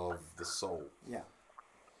composed of the soul. Yeah.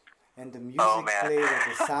 And the music plays,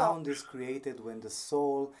 the sound is created when the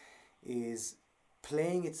soul is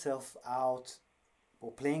playing itself out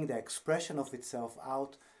or playing the expression of itself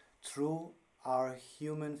out through our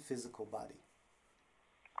human physical body.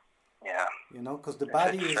 Yeah. You know, because the It's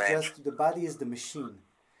body just is strange. just the body is the machine.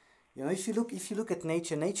 You know, if you look at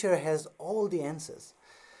nature, nature has all the answers.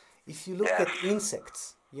 If you look Yes. at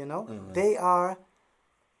insects, you know, they are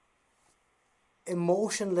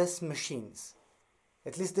emotionless machines.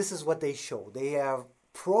 At least this is what they show. They are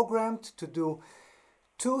programmed to do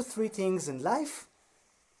 2-3 things in life,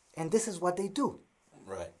 and this is what they do.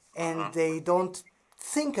 Right. And they don't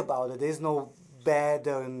think about it. There's no bad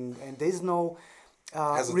and there's no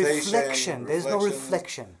Hesitation, There's no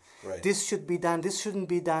reflection. reflection. Right. This should be done. This shouldn't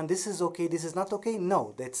be done. This is okay. This is not okay.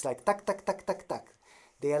 No, that's like tuck, tuck, tuck, tuck, tuck.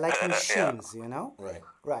 They are like machines, you know. Right.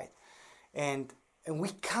 Right. And we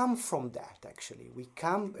come from that, actually.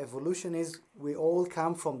 Evolution is, we all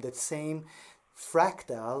come from that same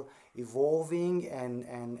fractal, evolving and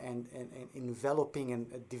enveloping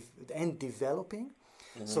and developing.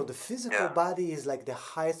 So the physical body is like the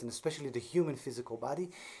highest, and especially the human physical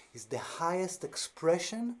body, is the highest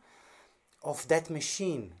expression of that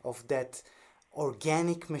machine, of that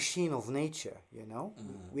organic machine of nature, you know?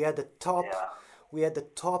 We are the top, we are the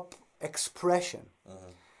top expression.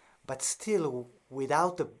 But still,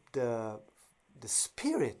 without the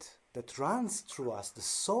spirit that runs through us, the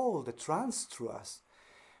soul that runs through us,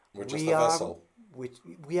 We're just a vessel.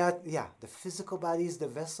 we are, the physical body is the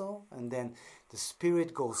vessel, and then the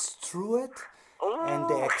spirit goes through it, and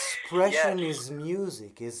the expression is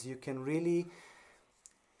music. Is you can really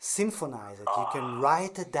symphonize it. You can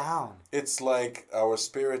write it down. It's like our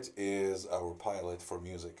spirit is our pilot for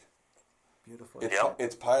music. Beautiful.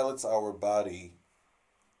 It pilots our body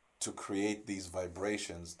to create these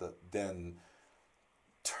vibrations that then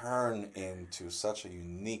turn into such a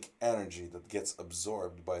unique energy that gets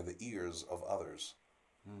absorbed by the ears of others.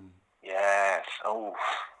 Yes. Oh,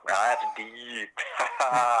 that's deep.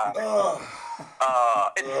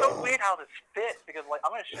 It's so weird how this fits, because like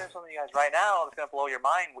I'm going to share something with you guys right now that's going to blow your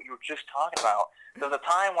mind. What you were just talking about. There was a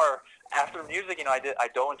time where after music, you know, I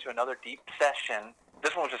dove into another deep session.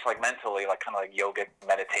 This one was just like mentally, like kind of like yogic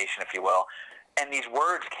meditation, if you will. And these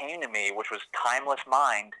words came to me, which was timeless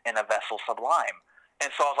mind in a vessel sublime. And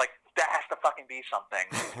so I was like, that has to fucking be something.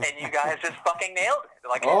 And you guys just fucking nailed it.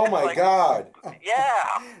 Like, Oh my like, God!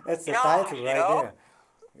 yeah. That's the Gosh, title you right know? there.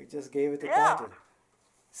 We just gave it the Yeah. title.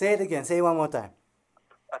 Say it again. Say it one more time.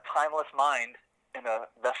 A timeless mind in a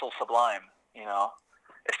vessel sublime, you know?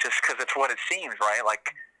 It's just because it's what it seems, right?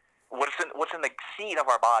 Like, what's in the seed of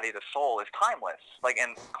our body, the soul, is timeless. Like,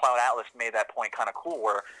 and Cloud Atlas made that point kind of cool,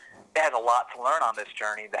 where it has a lot to learn on this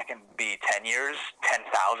journey that can be 10 years,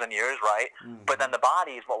 10,000 years, right? But then the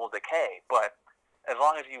body is what will decay. But as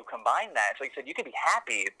long as you combine that, so you said you can be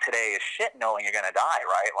happy today as shit knowing you're going to die,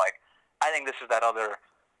 right? Like, I think this is that other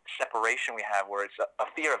separation we have, where it's a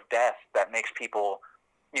fear of death that makes people,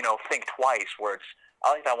 you know, think twice, where it's, I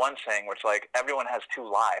like that one saying where it's like, everyone has 2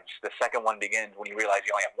 lives. The second one begins when you realize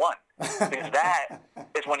you only have one. Because that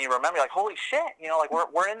is when you remember, like, holy shit, you know, like,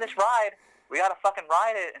 we're in this ride. We got to fucking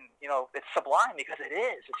ride it. And, you know, it's sublime because it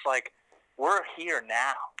is. It's like, we're here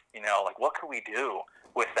now. You know, like, what could we do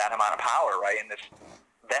with that amount of power, right? In this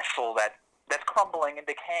vessel that's crumbling and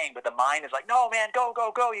decaying, but the mind is like, no, man, go,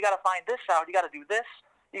 go, go. You got to find this out. You got to do this.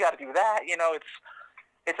 You got to do that. You know,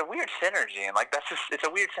 it's a weird synergy, and like it's a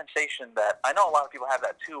weird sensation that I know a lot of people have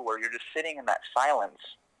that too, where you're just sitting in that silence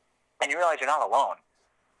and you realize you're not alone.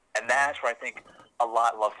 And that's where I think a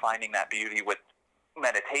lot love finding that beauty with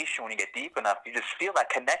meditation. When you get deep enough, you just feel that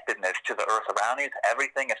connectedness to the earth around you, to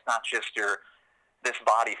everything. It's not just this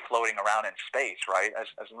body floating around in space, right?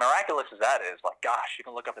 As miraculous as that is, like, gosh, you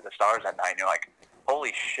can look up at the stars at night and you're like,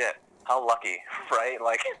 holy shit, how lucky, right?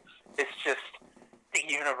 Like, it's just, the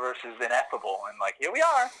universe is ineffable, and like, here we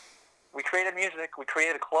are. We created music, we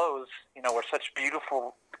created clothes, you know, we're such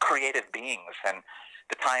beautiful creative beings, and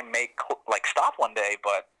the time may like stop one day,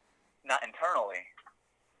 but not internally.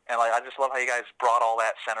 And like, I just love how you guys brought all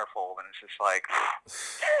that centerfold, and it's just like,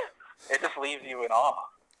 it just leaves you in awe.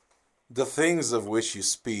 The things of which you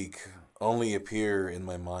speak only appear in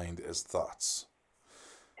my mind as thoughts.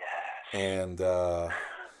 Yes. And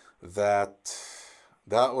that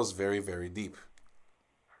was very, very deep.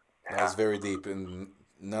 That was very deep, and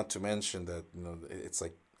not to mention that, you know, it's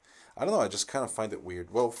like, I don't know, I just kind of find it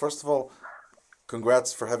weird. Well, first of all,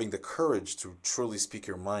 congrats for having the courage to truly speak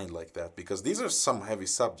your mind like that, because these are some heavy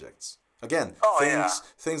subjects. Again,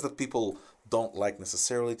 things that people don't like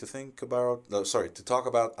necessarily to think about, to talk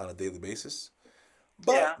about on a daily basis,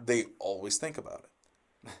 but they always think about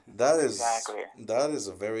it. That is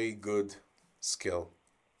a very good skill.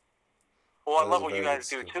 Well, I love what you guys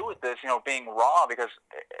do too with this, you know, being raw, because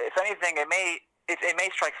if anything, it it may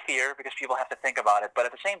strike fear because people have to think about it, but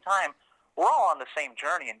at the same time, we're all on the same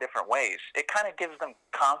journey in different ways. It kind of gives them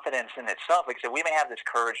confidence in itself. Like I said, we may have this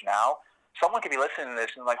courage now. Someone could be listening to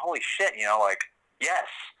this and like, holy shit, like, yes,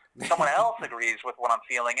 someone else agrees with what I'm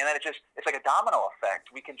feeling. And then it's like a domino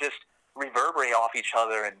effect. We can just reverberate off each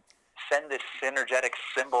other and send this synergetic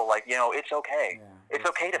symbol like, it's okay. Yeah, it's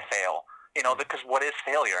okay to fail, because what is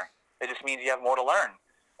failure? It just means you have more to learn.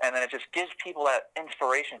 And then it just gives people that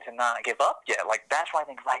inspiration to not give up yet. Like, that's why I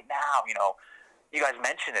think right now, you guys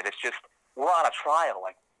mentioned it. It's just, we're on a trial.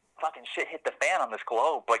 Like, fucking shit hit the fan on this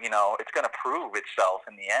globe. But, it's going to prove itself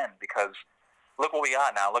in the end because look what we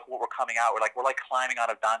got now. Look what we're coming out. We're like climbing out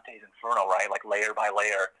of Dante's Inferno, right? Like layer by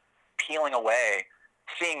layer, peeling away,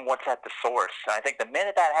 seeing what's at the source. And I think the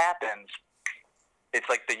minute that happens, it's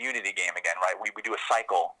like the Unity game again, right? We do a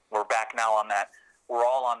cycle. We're back now on that. We're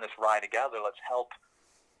all on this ride together. Let's help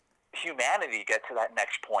humanity get to that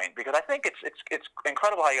next point, because I think it's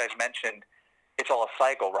incredible how you guys mentioned it's all a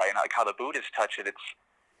cycle, right? And like how the Buddhists touch it.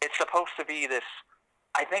 It's supposed to be this.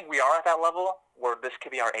 I think we are at that level where this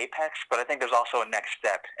could be our apex, but I think there's also a next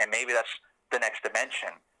step, and maybe that's the next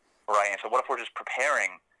dimension, right? And so what if we're just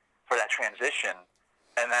preparing for that transition,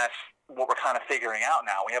 and that's what we're kind of figuring out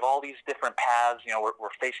now. We have all these different paths.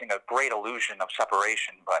 We're facing a great illusion of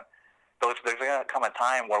separation, but there's going to come a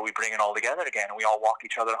time where we bring it all together again, and we all walk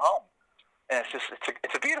each other home. And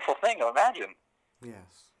it's a beautiful thing to imagine.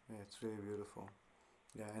 Yes, it's really beautiful.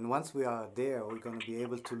 Yeah, and once we are there, we're going to be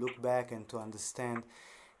able to look back and to understand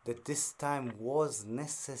that this time was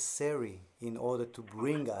necessary in order to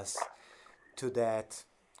bring us to that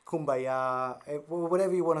kumbaya,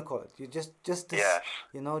 whatever you want to call it. You just this, yes.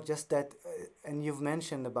 Just that, and you've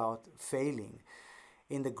mentioned about failing.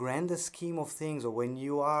 In the grander scheme of things, or when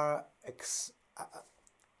you are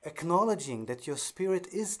acknowledging that your spirit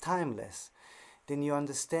is timeless, then you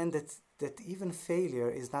understand that even failure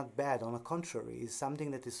is not bad. On the contrary, it's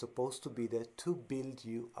something that is supposed to be there to build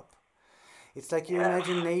you up. It's like you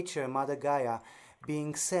imagine nature, Mother Gaia,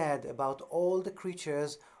 being sad about all the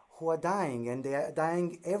creatures who are dying, and they are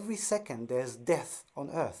dying every second. There's death on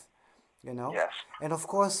Earth. Yes. And of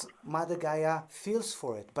course, Mother Gaia feels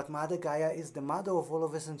for it. But Mother Gaia is the mother of all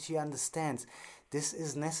of us, and she understands this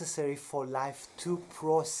is necessary for life to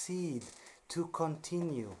proceed, to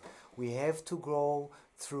continue. We have to grow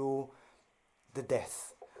through the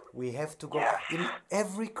death. We have to go. Yes. In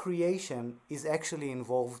every creation is actually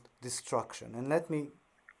involved destruction. And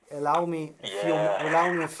allow me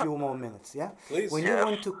a few more minutes. Yeah. Please. When you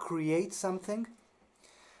want to create something,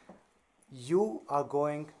 you are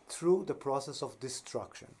going through the process of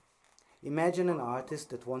destruction. Imagine an artist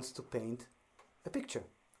that wants to paint a picture.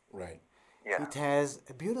 Right. Yeah. It has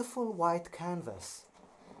a beautiful white canvas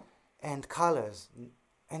and colors,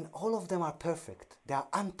 and all of them are perfect. They are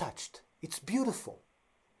untouched. It's beautiful.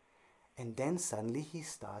 And then suddenly he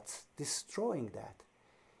starts destroying that.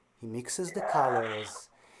 He mixes the colors,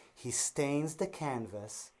 he stains the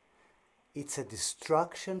canvas. It's a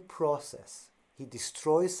destruction process. He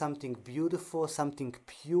destroys something beautiful, something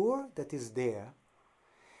pure that is there,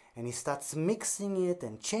 and he starts mixing it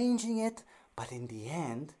and changing it, but in the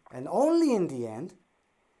end, and only in the end,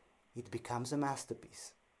 it becomes a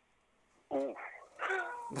masterpiece. Ooh.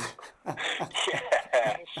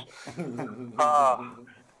 Yes.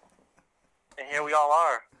 And here we all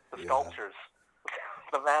are, the sculptures,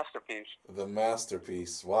 the masterpiece. The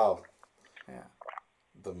masterpiece. Wow. Yeah.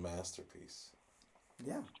 The masterpiece.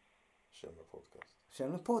 Yeah. Shemra Podcast.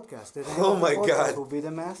 Shemra Podcast. The Oh my podcast God. will be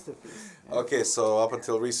the masterpiece. Yeah. Okay, so up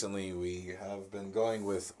until recently, we have been going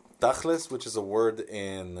with Tachlis, which is a word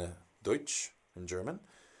in Deutsch, in German,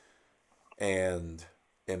 and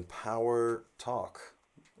Empower Talk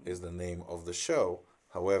is the name of the show.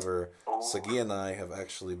 However, Sagi and I have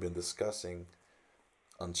actually been discussing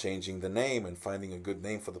on changing the name and finding a good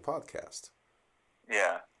name for the podcast.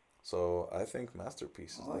 Yeah. So I think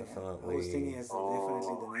Masterpiece is definitely... I was thinking it's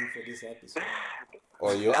definitely the name for this episode.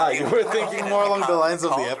 Or you were thinking more along the lines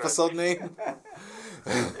of the episode name?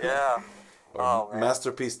 Yeah. Or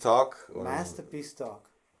Masterpiece Talk? Or... Masterpiece Talk.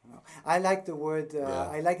 I like the word.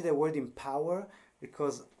 I like the word empower,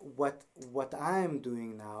 because what I'm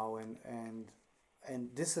doing now, and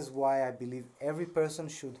this is why I believe every person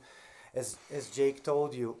should, as Jake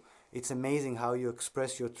told you, it's amazing how you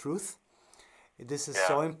express your truth. This is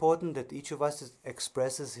so important that each of us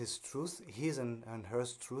expresses his truth, his and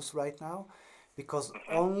hers truth right now, because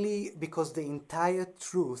the entire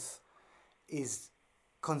truth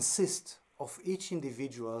consists of each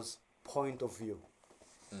individual's point of view.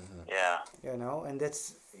 Mm-hmm. Yeah. And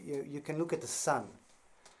that's, you can look at the sun.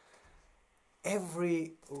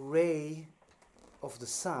 Every ray of the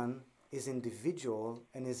sun is individual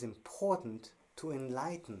and is important to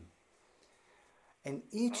enlighten. And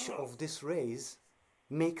each of these rays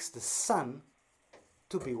makes the sun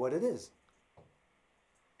to be what it is.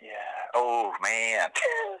 Yeah. Oh, man.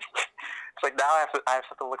 It's like now I have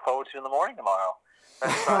something to look forward to in the morning tomorrow.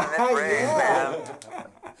 That sun and its rays, man.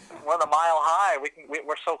 We're on a mile high.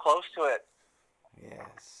 We're so close to it.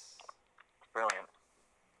 Yes. Brilliant.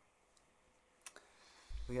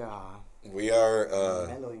 We are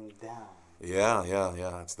mellowing down.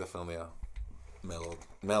 Yeah. It's definitely a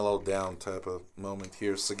mellow down type of moment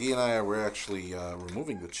here. Sagi and I we're actually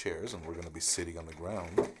removing the chairs, and we're going to be sitting on the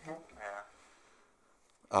ground.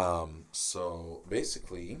 Yeah. So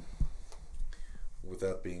basically, with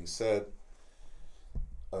that being said,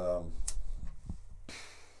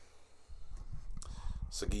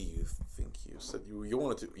 Sagi, you said you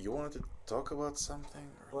wanted to talk about something?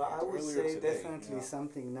 Well, I would say today, definitely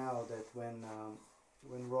something now that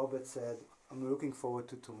when Robert said, I'm looking forward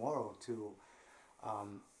to tomorrow to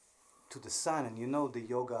the sun, and the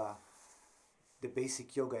yoga, the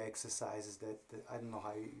basic yoga exercises that I don't know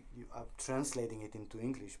how you are translating it into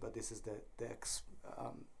English, but this is the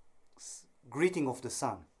greeting of the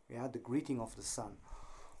sun, the greeting of the sun.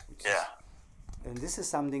 And this is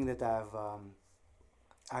something that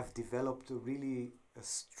I've developed a really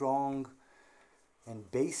strong and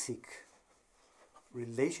basic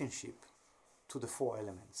relationship to the four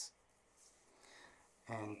elements.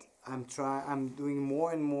 And I'm doing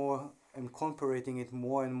more and more, incorporating it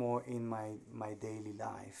more and more in my daily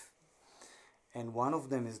life. And one of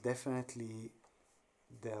them is definitely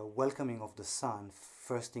the welcoming of the sun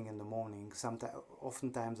first thing in the morning.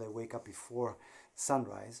 Oftentimes I wake up before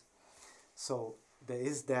sunrise. So there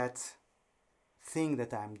is that thing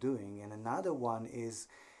that I'm doing. And another one is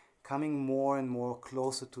coming more and more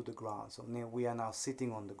closer to the ground. So we are now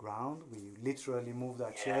sitting on the ground. We literally moved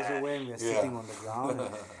our chairs away and we are sitting on the ground.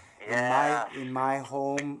 In my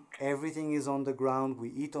home, everything is on the ground. We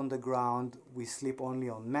eat on the ground. We sleep only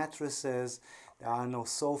on mattresses. There are no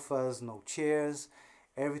sofas, no chairs.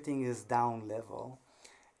 Everything is down level.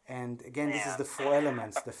 And again, this is the four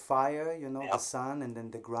elements: the fire, the sun, and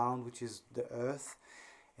then the ground, which is the earth.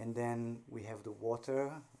 And then we have the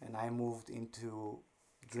water. And I moved into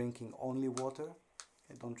drinking only water.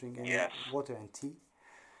 I don't drink any water and tea.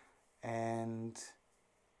 And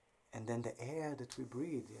then the air that we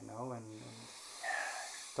breathe, and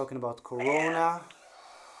talking about Corona,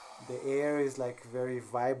 the air is like very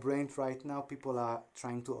vibrant right now. People are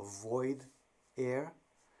trying to avoid air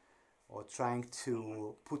or trying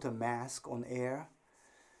to put a mask on air.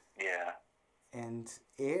 Yeah. And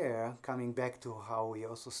air, coming back to how we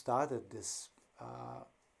also started this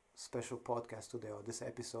special podcast today, or this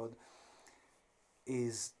episode,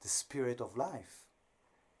 is the spirit of life.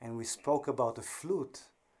 And we spoke about the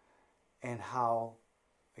flute and how,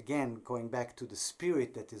 again, going back to the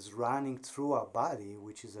spirit that is running through our body,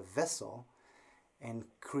 which is a vessel, and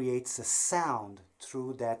creates a sound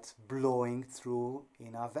through that blowing through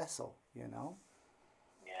in our vessel, Yes.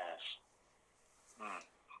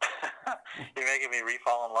 You're making me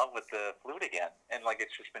re-fall in love with the flute again. And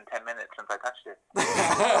it's just been 10 minutes since I touched it.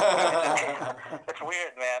 It's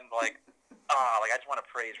weird, man. I just want to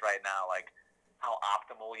praise right now, how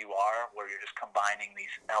optimal you are, where you're just combining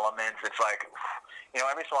these elements. It's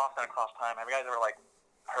every so often across time, have you guys ever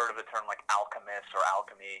heard of the term alchemist or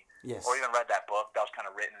alchemy? Yes. Or even read that book that was kind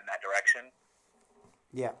of written in that direction?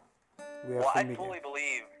 Yeah. I fully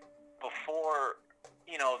believe before,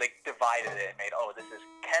 they divided it and made, this is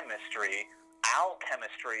chemistry.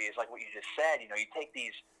 Alchemistry is like what you just said. You take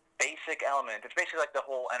these basic elements. It's basically like the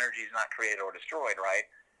whole energy is not created or destroyed, right?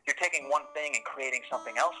 You're taking one thing and creating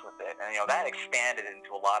something else with it. And, that expanded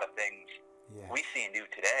into a lot of things we see and do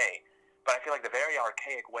today. But I feel like the very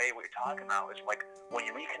archaic way what you're talking about is when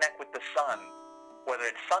you reconnect with the sun, whether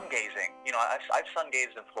it's sun gazing. I've sun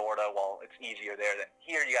gazed in Florida. Well, it's easier there than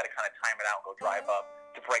here. You got to kind of time it out and go drive up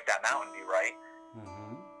to break that mountain view, right?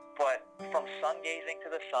 Mm-hmm. But from sun gazing to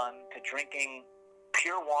the sun to drinking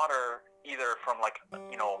pure water, either from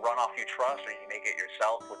runoff you trust, or you make it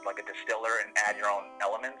yourself with a distiller and add your own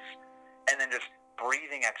elements, and then just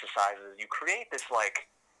breathing exercises, you create this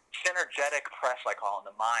synergetic press, I call it,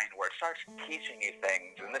 in the mind, where it starts teaching you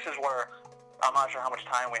things. And this is where I'm not sure how much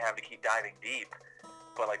time we have to keep diving deep,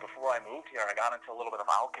 but before I moved here, I got into a little bit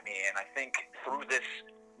of alchemy, and I think through this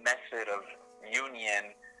method of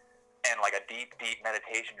union and a deep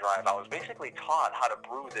meditation drive, I was basically taught how to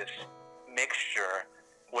brew this mixture,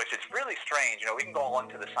 which is really strange. We can go on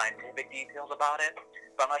to the scientific details about it,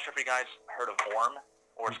 but I'm not sure if you guys heard of ORM,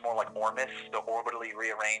 or it's more like ORMUS, the orbitally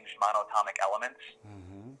rearranged monatomic elements.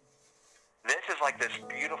 Mm-hmm. This is like this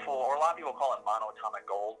beautiful, or a lot of people call it monoatomic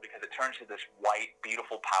gold because it turns to this white,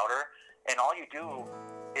 beautiful powder. And all you do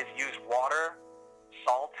is use water,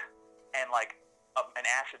 salt, and like an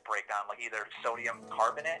acid breakdown, like either sodium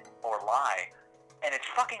carbonate or lye. And it's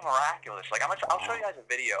fucking miraculous. Like I'll show you guys a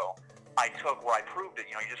video I took where I proved it.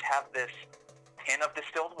 You know, you just have this tin of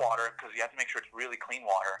distilled water because you have to make sure it's really clean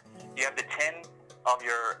water. You have the tin of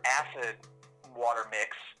your acid water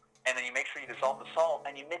mix, and then you make sure you dissolve the salt,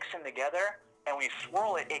 and you mix them together, and when you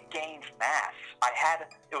swirl it, it gains mass.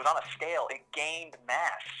 It was on a scale, it gained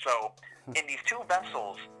mass. So in these two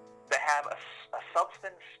vessels that have a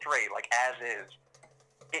substance straight, like as is,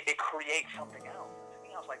 it creates something else. To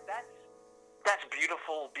me, I was like, that's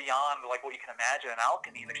beautiful beyond like what you can imagine in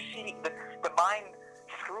alchemy. The mind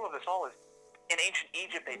screw of this all is, in ancient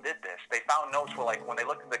Egypt they did this. They found notes where like when they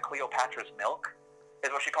looked into Cleopatra's milk, is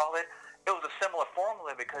what she called it, it was a similar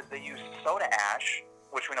formula because they used soda ash,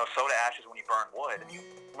 which we know soda ash is when you burn wood,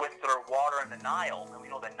 with their water in the Nile. And we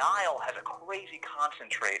know the Nile has a crazy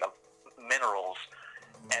concentrate of minerals,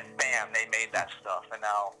 and bam, they made that stuff. And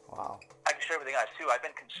now, wow. I can share with you guys too, I've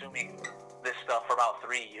been consuming this stuff for about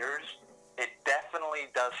 3 years. It definitely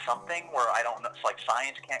does something where I don't know, it's like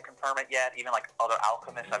science can't confirm it yet, even like other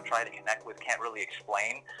alchemists I've tried to connect with can't really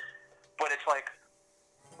explain. But it's like,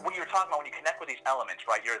 what you were talking about, when you connect with these elements,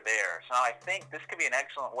 right, you're there. So now I think this could be an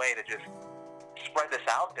excellent way to just spread this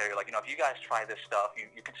out there. You're like, you know, if you guys try this stuff, you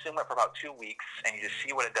consume it for about 2 weeks, and you just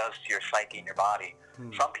see what it does to your psyche and your body.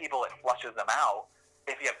 Some people, it flushes them out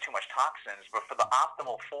if you have too much toxins, but for the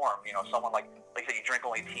optimal form, you know, someone like say you drink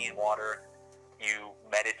only tea and water, you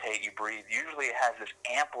meditate, you breathe, usually it has this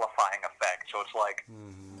amplifying effect. So it's like,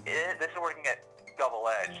 this is working at double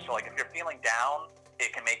edge. So like if you're feeling down, it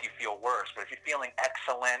can make you feel worse. But if you're feeling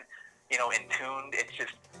excellent, you know, in tuned, it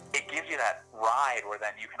gives you that ride where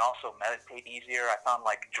then you can also meditate easier. I found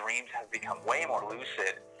like dreams have become way more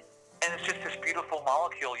lucid. And it's just this beautiful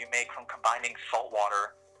molecule you make from combining salt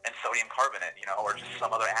water and sodium carbonate, you know, or just some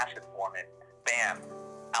other acid form. And bam,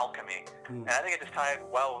 alchemy. And I think it just ties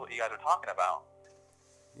well with what you guys are talking about.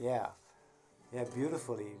 Yeah,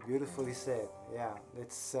 beautifully said. Yeah,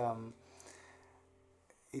 it's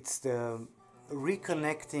the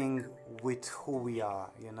reconnecting with who we are.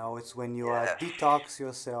 You know, it's when you are detox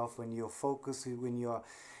yourself, when you're focused, when you're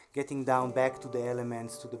getting down back to the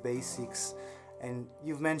elements, to the basics. And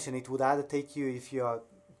you've mentioned it would either take you, if you are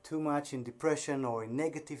too much in depression or in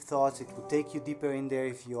negative thoughts, it would take you deeper in there.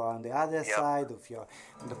 If you are on the other side, if you're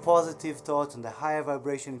in the positive thoughts and the higher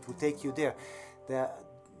vibration, it will take you there.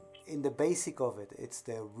 In the basic of it, it's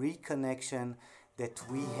the reconnection that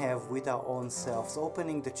we have with our own selves,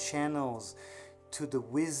 opening the channels to the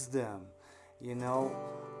wisdom, you know.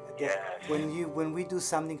 When we do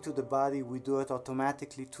something to the body, we do it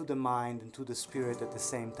automatically to the mind and to the spirit at the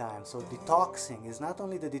same time. So detoxing is not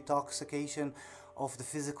only the detoxification of the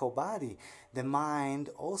physical body, the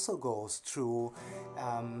mind also goes through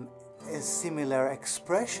a similar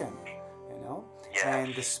expression, you know,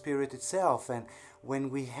 and the spirit itself. And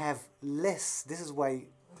when we have less, this is why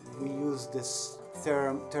we use this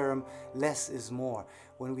term less is more.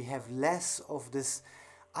 When we have less of this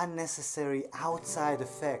unnecessary outside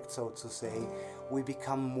effect, so to say, we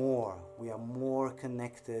become more. We are more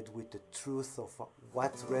connected with the truth of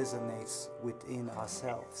what resonates within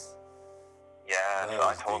ourselves. Yeah, so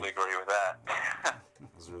I totally agree with that.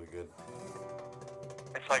 That's really good.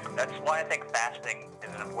 It's like, that's why I think fasting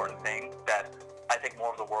is an important thing that I think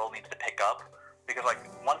more of the world needs to pick up. Because like,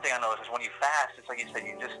 one thing I noticed is when you fast, it's like you said,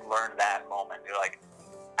 you just learn that moment. You're like,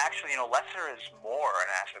 actually, you know, lesser is more in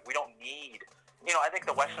aspect. We don't need, you know, I think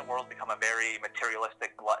the Western world's become a very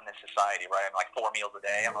materialistic, gluttonous society, right? I'm like 4 meals a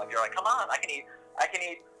day. I'm like, you're like, come on, I can eat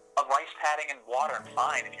a rice padding and water and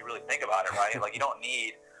fine if you really think about it, right? Like, you don't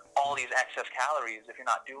need all these excess calories if you're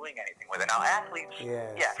not doing anything with it. Now, athletes,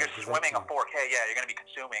 if you're swimming a 4K, you're going to be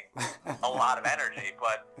consuming a lot of energy.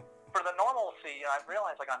 But for the normalcy, I've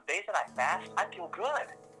realized, like, on days that I fast, I feel good.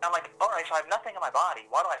 And I'm like, all right, so I have nothing in my body.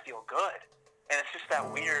 Why do I feel good? And it's just that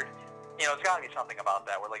weird, you know, there's got to be something about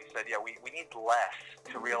that where, like you said, we need less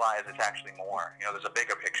to realize it's actually more. You know, there's a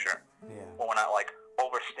bigger picture. Yeah. When we're not, like,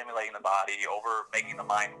 overstimulating the body, over making the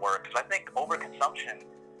mind work. Because I think overconsumption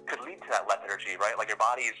could lead to that lethargy, right? Like, your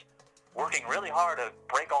body's working really hard to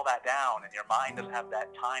break all that down, and your mind doesn't have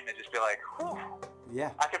that time to just be like, whew,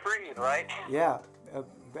 I can breathe, right? Yeah.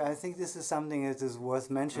 I think this is something that is worth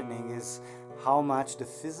mentioning, is how much the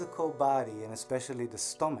physical body, and especially the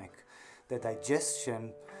stomach, the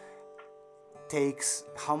digestion takes,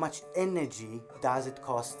 how much energy does it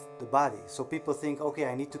cost the body. So people think, okay,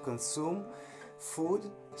 I need to consume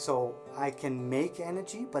food, so I can make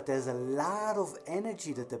energy, but there's a lot of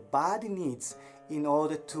energy that the body needs in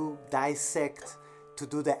order to dissect, to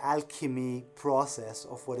do the alchemy process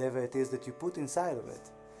of whatever it is that you put inside of it.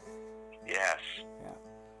 Yes. Yeah.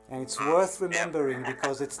 And it's worth remembering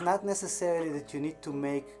because it's not necessarily that you need to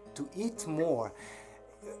eat more.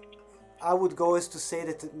 I would go as to say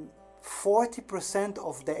that 40%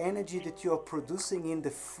 of the energy that you are producing in the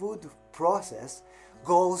food process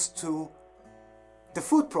goes to the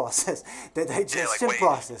food process, the digestion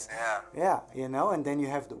process. Yeah, you know, and then you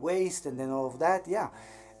have the waste and then all of that. Yeah,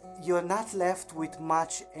 you're not left with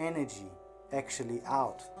much energy actually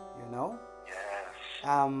out, you know? Yes.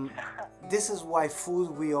 This is why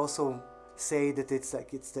food, we also say that it's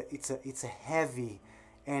like it's a heavy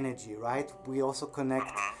energy, right? We also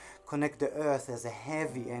connect the earth as a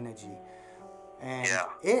heavy energy, and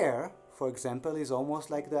air, for example, is almost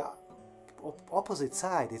like the opposite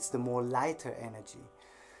side. It's the more lighter energy.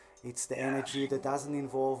 It's the energy that doesn't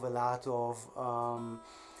involve a lot of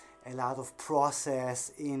process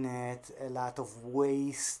in it, a lot of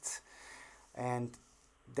waste, and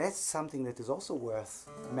that's something that is also worth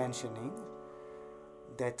mentioning,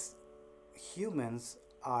 that humans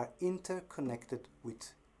are interconnected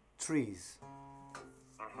with trees.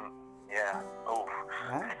 Yeah. Oh.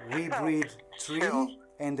 We breed tree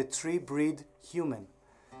and the tree breed human.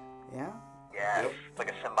 Yeah? Yes. Yep. It's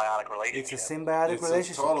like a symbiotic relationship. It's a symbiotic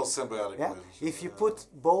relationship. It's a total symbiotic relationship. If you put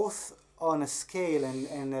both on a scale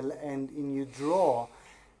and you draw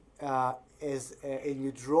and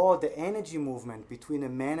you draw the energy movement between a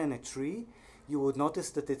man and a tree, you would notice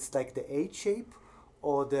that it's like the H shape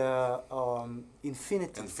or the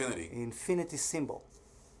infinity symbol.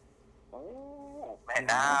 Ooh, man,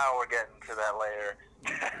 now we're getting to that layer.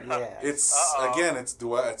 Yeah. It's again, it's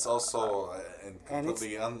also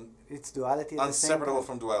completely it's duality at the same inseparable time.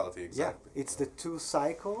 from duality. Exactly. Yeah, it's the two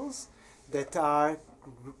cycles that are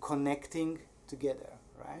connecting together,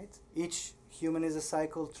 right? Each human is a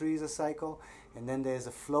cycle, tree is a cycle, and then there's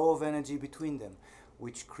a flow of energy between them,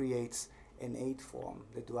 which creates an eight form.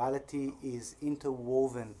 The duality is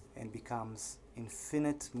interwoven and becomes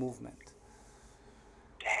infinite movement.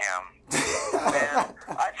 Damn.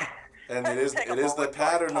 Man, and it is the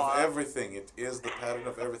pattern of everything. It is the pattern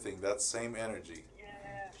of everything. That same energy.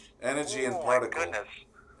 Yes. Energy and Oh, particle. my goodness.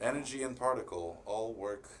 Energy and particle all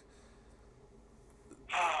work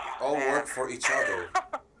for each other.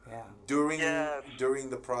 Yeah. During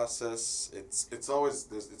the process, it's always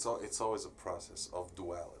a process of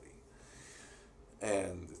duality,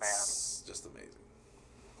 and it's just amazing.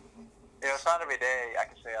 You know, it's not every day I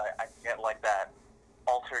can say I get like that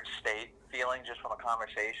altered state feeling just from a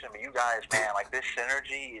conversation. But you guys, man, like this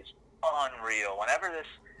synergy is unreal. Whenever this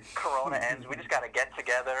Corona ends, we just got to get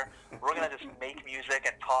together. We're gonna just make music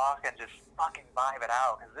and talk and just fucking vibe it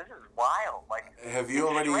out because this is wild. Like, have you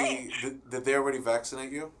already? Did they already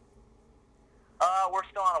vaccinate you? We're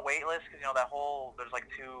still on a wait list because, you know, there's like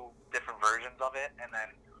two different versions of it, and then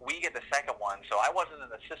we get the second one. So I wasn't in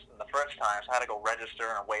the system the first time, so I had to go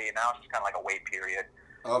register and wait. Now it's just kind of like a wait period.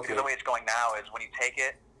 Okay. Because the way it's going now is when you take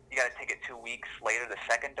it, you got to take it 2 weeks later, the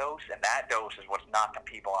second dose, and that dose is what's knocking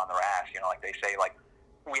people on their ass. You know, like they say, like,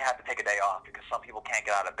 we have to take a day off because some people can't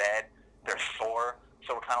get out of bed. They're sore.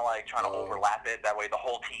 So we're kind of like trying to overlap it. That way the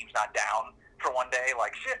whole team's not down for one day.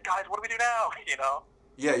 Like, shit, guys, what do we do now? You know?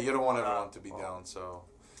 Yeah, you don't want everyone to be down, so...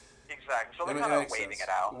 Exactly. So they're kind of waiting it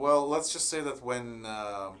out. Well, let's just say that when,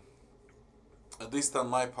 at least on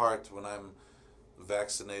my part, when I'm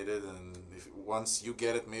vaccinated, and once you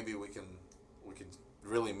get it, maybe we can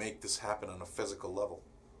really make this happen on a physical level.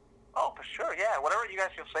 Oh, for sure, yeah. Whatever you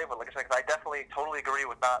guys feel safe with. Like I said, I definitely totally agree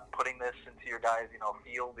with not putting this into your guys', you know,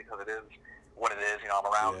 field because it is what it is. You know,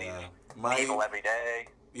 I'm around these people every day.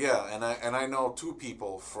 Yeah, and I know two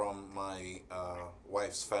people from my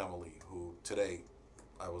wife's family who today,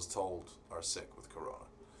 I was told, are sick with corona.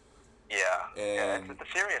 Yeah, it's a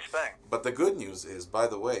serious thing. But the good news is, by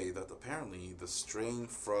the way, that apparently the strain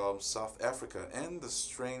from South Africa and the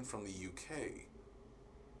strain from the UK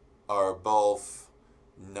are both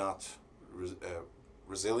not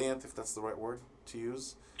resilient, if that's the right word to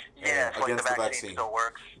use. Yeah, against like the vaccine still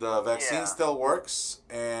works. The vaccine still works,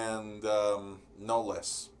 and no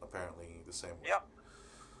less, apparently, the same way. Yep.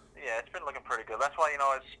 Yeah, it's been looking pretty good. That's why, you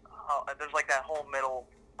know, there's like that whole middle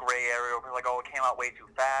gray area where like, oh, it came out way too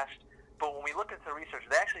fast. But when we look into the research,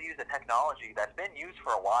 they actually use a technology that's been used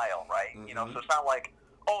for a while, right? Mm-hmm. You know, so it's not like,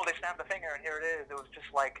 oh, they snapped the finger and here it is. It was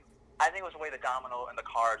just like, I think it was the way the domino and the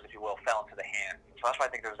cards, if you will, fell into the hand. So that's why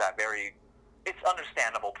I think there's that it's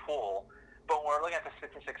understandable pull. But when we're looking at the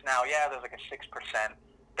statistics now, yeah, there's like a 6%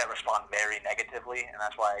 that respond very negatively, and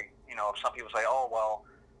that's why, some people say, oh, well,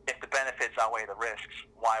 if the benefits outweigh the risks,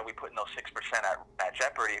 why are we putting those 6% at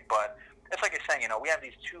jeopardy? But it's like you're saying, we have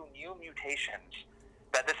these two new mutations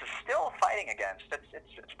that this is still fighting against.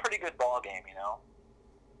 It's a pretty good ball game,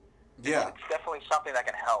 Yeah. It's definitely something that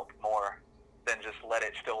can help more than just let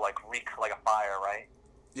it still reek like a fire, right?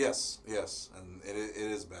 Yes, and it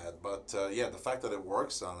is bad, but the fact that it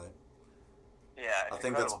works on it. Yeah, I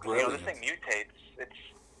think incredible. that's brilliant. This thing mutates.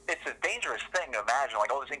 It's a dangerous thing to imagine.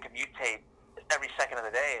 This thing can mutate every second of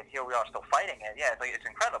the day, and here we are still fighting it. Yeah, it's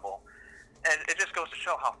incredible, and it just goes to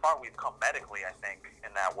show how far we've come medically. I think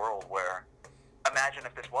in that world where, imagine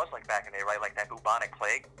if this was like back in the day, right? Like that bubonic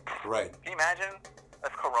plague. Right. Can you imagine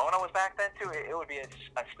if Corona was back then too? It would be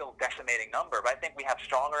a still decimating number. But I think we have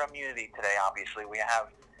stronger immunity today. Obviously, we have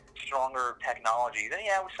stronger technology. Then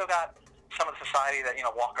we still got some of the society that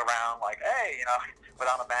walk around like, hey,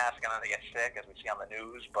 without a mask and then they get sick, as we see on the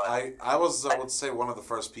news. But I would say one of the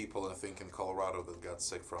first people, I think, in Colorado that got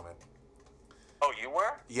sick from it. Oh, you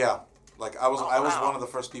were? Yeah, I was wow. one of the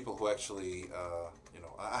first people who actually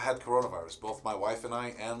I had coronavirus. Both my wife and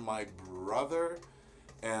I, and my brother,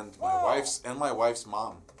 and my wife's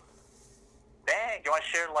mom. Dang! Do you want to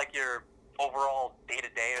share your overall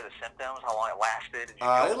day-to-day or the symptoms? How long it lasted? Did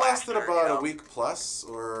you It lasted about a week plus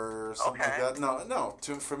or something Okay. like that. No.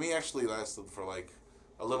 For me, actually, it lasted for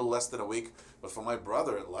a little less than a week. But for my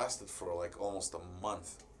brother, it lasted for almost a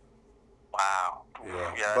month. Wow. Yeah,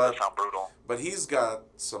 That but- does sound brutal. But he's got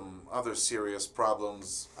some other serious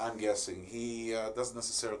problems. I'm guessing he doesn't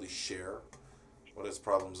necessarily share what his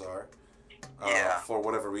problems are. Yeah. For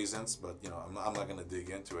whatever reasons, but I'm not going to dig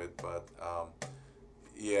into it. But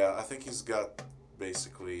I think he's got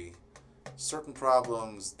basically certain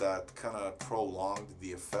problems that kind of prolonged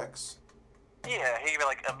the effects. Yeah, he could be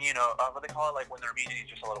what they call it, when their immunity is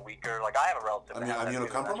just a little weaker. I have a relative. that has that too, and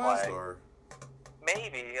that's Immunocompromised, why- or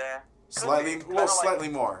Maybe, yeah. slightly, Could be. Kinda slightly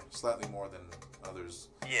more than others,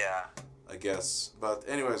 Yeah. I guess. But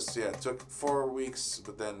anyways, it took 4 weeks,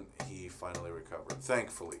 but then he finally recovered.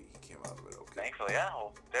 Thankfully, he came out of it okay. Thankfully, yeah.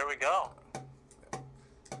 Well, there we go.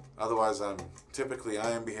 Otherwise, I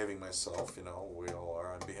am behaving myself. We all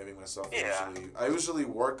are. I'm behaving myself. Yeah. I usually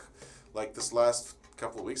work this last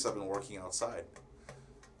couple of weeks. I've been working outside.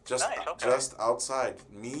 Just Nice, okay. just outside,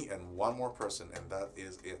 me and one more person, and that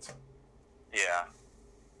is it. Yeah.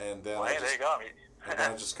 And then Well, hey, there you go. and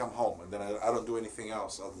then I just come home, and then I don't do anything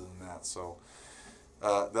else other than that. So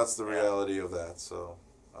that's the reality of that. So.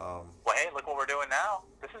 Well, hey, look what we're doing now.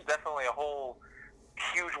 This is definitely a whole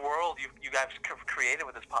huge world you guys have created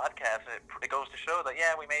with this podcast. It goes to show that,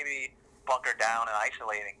 we may be bunkered down and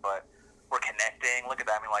isolating, but we're connecting. Look at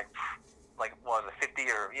that. I mean, what was it, 50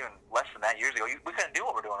 or even less than that years ago, we couldn't do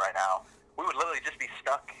what we're doing right now. We would literally just be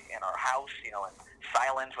stuck in our house, in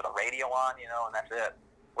silence with a radio on, and that's it.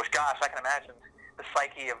 Which, gosh, I can imagine the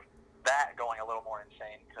psyche of that going a little more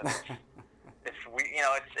insane, because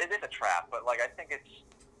it is a trap, but I think it's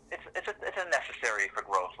a necessary for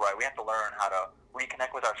growth, right? We have to learn how to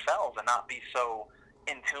reconnect with ourselves and not be so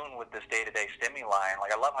in tune with this day-to-day stimuli. And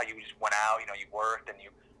I love how you just went out, you worked, and you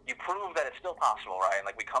proved that it's still possible, right?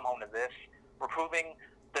 We come home to this, we're proving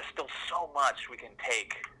there's still so much we can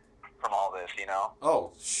take from all this,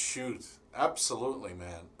 Oh, shoot. Absolutely,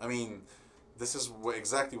 man. I mean, this is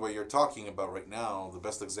exactly what you're talking about right now. The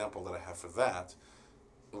best example that I have for that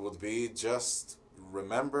would be just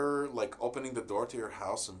remember, opening the door to your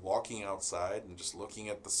house and walking outside and just looking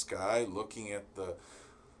at the sky, looking at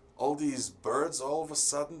all these birds. All of a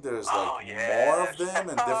sudden, there's more of them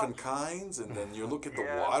and different kinds. And then you look at the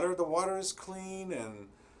water. The water is clean, and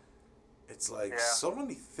it's so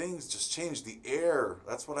many things just changed. The air.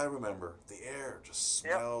 That's what I remember. The air just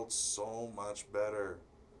smelled so much better.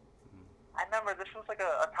 I remember this was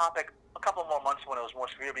a topic a couple more months when it was more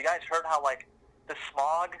severe. But you guys heard how the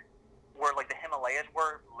smog, where the Himalayas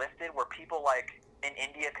were lifted, where people in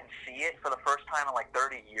India can see it for the first time in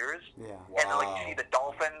 30 years. Yeah. Wow. And then you see the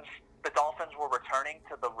dolphins. The dolphins were returning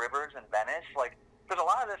to the rivers in Venice. There's a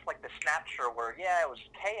lot of this the Snapchat where it was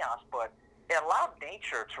chaos, but it allowed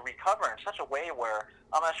nature to recover in such a way where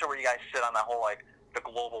I'm not sure where you guys sit on that whole the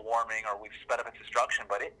global warming or we've sped up its destruction,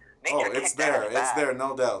 but nature It's kicked that there. It's back. there,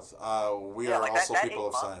 no doubt. We are also that people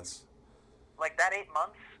of 8 months. science. That 8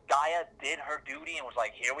 months, Gaia did her duty and was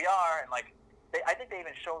here we are, and I think they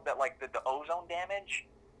even showed that the ozone damage,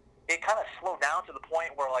 it kind of slowed down to the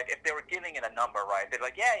point where if they were giving it a number, right, they'd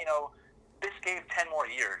be this gave 10 more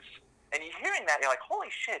years, and you're hearing that, you're holy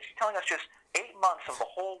shit, she's telling us just 8 months of the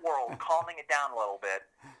whole world calming it down a little bit,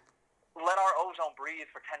 let our ozone breathe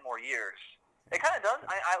for 10 more years. It kind of does.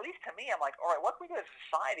 At least to me, I'm like, all right, what can we do as a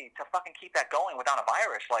society to fucking keep that going without a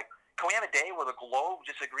virus? Like, can we have a day where the globe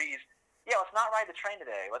just agrees, yeah, let's not ride the train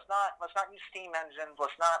today. Let's not use steam engines.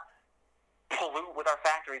 Let's not pollute with our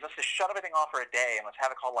factories. Let's just shut everything off for a day and let's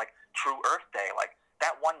have it called like True Earth Day. Like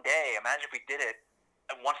that one day, imagine if we did it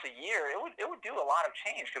once a year, it would do a lot of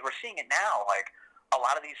change because we're seeing it now. Like a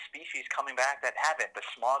lot of these species coming back that haven't, the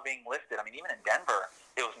smog being lifted. I mean, even in Denver,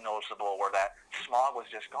 it was noticeable where that smog was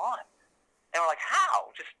just gone. And we're like,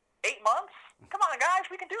 how? Just 8 months? Come on,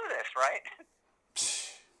 guys, we can do this, right?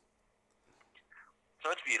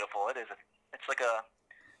 So it's beautiful. It is. It's like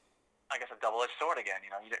I guess, a double-edged sword again.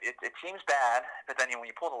 You know, it seems bad, but then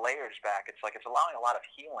when you pull the layers back, it's like it's allowing a lot of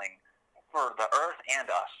healing for the earth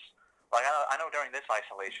and us. Like I know during this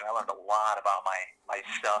isolation, I learned a lot about my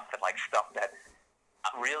stuff and like stuff that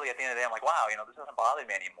really at the end of the day, I'm like, wow, you know, this doesn't bother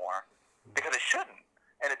me anymore because it shouldn't.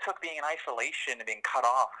 And it took being in isolation and being cut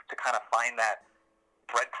off to kind of find that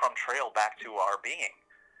breadcrumb trail back to our being.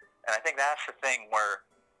 And I think that's the thing where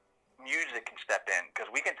music can step in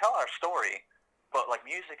because we can tell our story, but like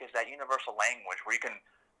music is that universal language where you can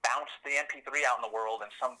bounce the MP3 out in the world and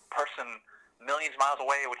some person millions of miles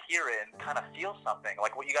away would hear it and kind of feel something.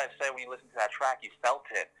 Like what you guys said when you listened to that track, you felt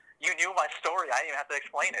it. You knew my story. I didn't even have to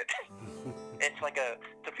explain it. It's like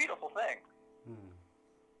it's a beautiful thing.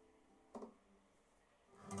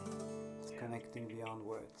 It's connecting beyond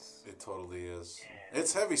words. It totally is.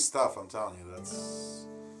 It's heavy stuff, I'm telling you. That's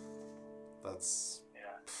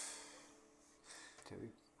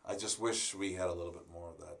I just wish we had a little bit more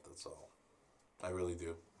of that, that's all. I really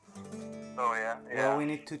do. Oh, yeah. Well, we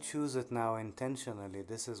need to choose it now intentionally.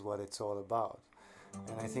 This is what it's all about.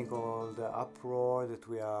 And I think all the uproar that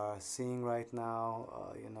we are seeing right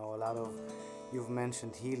now, a lot of, you've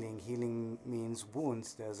mentioned healing. Healing means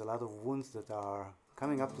wounds. There's a lot of wounds that are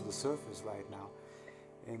coming up to the surface right now.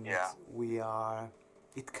 And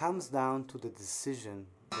it comes down to the decision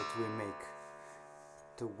that we make,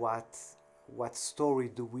 to what story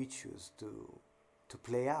do we choose to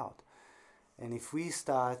play out. And if we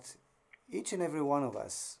start, each and every one of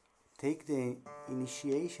us, take the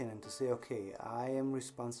initiation and to say, okay, I am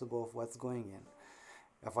responsible of what's going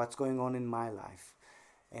on in my life.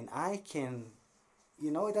 And I can,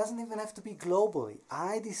 it doesn't even have to be globally.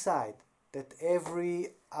 I decide that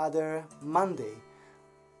every other Monday,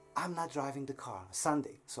 I'm not driving the car.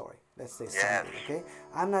 Sunday, sorry. Let's say Sunday, okay?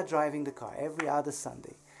 I'm not driving the car. Every other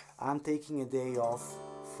Sunday, I'm taking a day off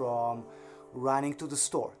from running to the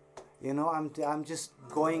store. I'm just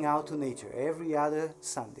going out to nature every other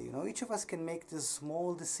Sunday. Each of us can make these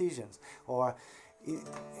small decisions. Or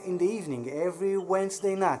in the evening, every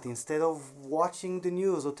Wednesday night, instead of watching the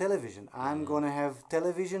news or television, I'm going to have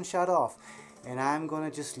television shut off. And I'm going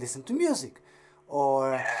to just listen to music.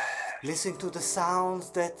 Or listen to the sounds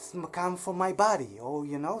that come from my body. Or,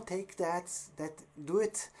 take that do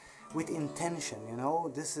it with intention.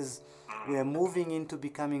 We are moving into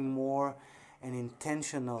becoming more an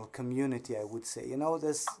intentional community, I would say.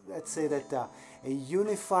 Let's say that a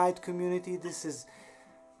unified community,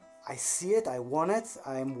 I see it, I want it,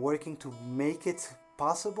 I'm working to make it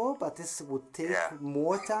possible, but this would take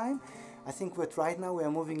more time. I think that right now we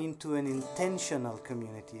are moving into an intentional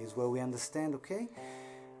community, is where we understand, okay,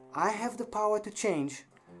 I have the power to change,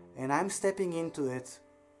 and I'm stepping into it,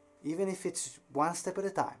 even if it's one step at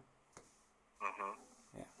a time.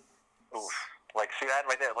 Oof. Like, see that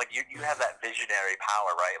right there? Like, you have that visionary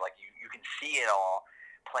power, right? Like, you can see it all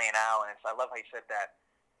playing out. And I love how you said that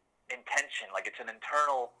intention. Like, it's an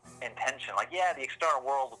internal intention. Like, yeah, the external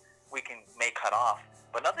world we can may cut off,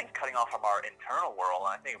 but nothing's cutting off from our internal world.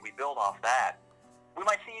 And I think if we build off that, we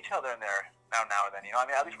might see each other in there now and then. I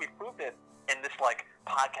mean, at least we've proved it in this, like,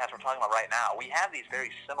 podcast we're talking about right now. We have these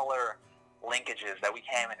very similar linkages that we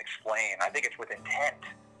can't even explain. I think it's with intent,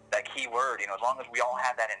 that key word. As long as we all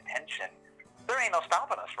have that intention, there ain't no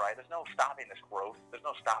stopping us, right? There's no stopping this growth. There's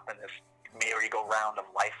no stopping this merry-go-round of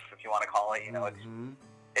life, if you want to call it.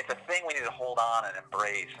 It's a thing we need to hold on and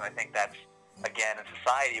embrace. And I think that's, again, in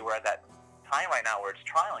society, we're at that time right now where it's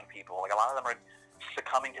trialing people. Like, a lot of them are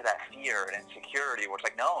succumbing to that fear and insecurity where it's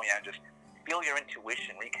like, no, just feel your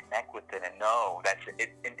intuition, reconnect with it, and know that's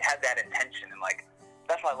it, and have that intention. And, like,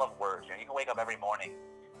 that's why I love words. You can wake up every morning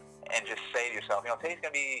and just say to yourself, today's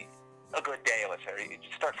going to be a good day, let's say. You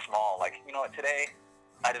just start small. Like, today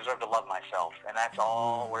I deserve to love myself, and that's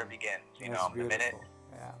all where it begins. The minute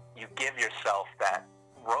you give yourself that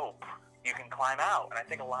rope, you can climb out. And I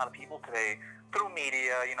think a lot of people today, through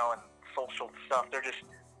media, and social stuff,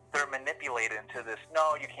 they're manipulated into this,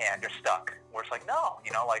 no, you can't, you're stuck. Where it's like, no,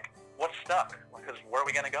 like, what's stuck? Because where are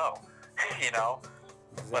we going to go?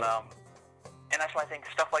 But And that's why I think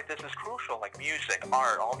stuff like this is crucial, like music,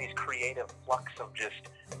 art, all these creative flux of just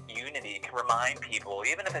unity can remind people,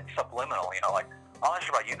 even if it's subliminal, like, I'm not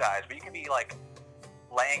sure about you guys, but you can be like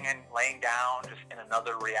laying down just in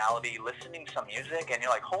another reality, listening to some music, and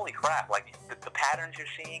you're like, holy crap, like the patterns you're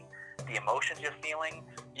seeing, the emotions you're feeling,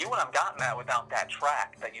 you wouldn't have gotten that without that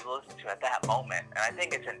track that you listened to at that moment. And I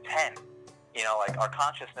think it's intent. Like our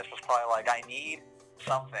consciousness was probably like, I need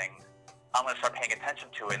something, I'm going to start paying attention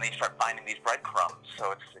to it, and then you start finding these breadcrumbs.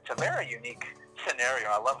 So it's a very unique scenario.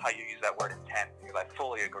 I love how you use that word intent, because I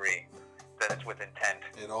fully agree that it's with intent.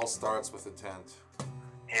 It all starts with intent.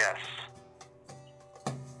 Yes.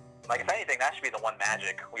 Like, if anything, that should be the one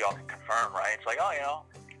magic we all can confirm, right? It's like,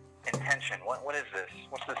 intention. What is this?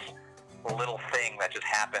 What's this little thing that just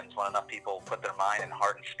happens when enough people put their mind and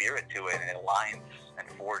heart and spirit to it, and it aligns and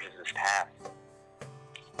forges this path?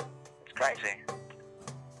 It's crazy.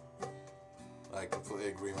 I completely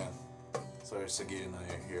agree, man. Sorry, Sagit and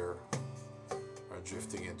I here are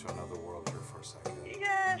drifting into another world here for a second.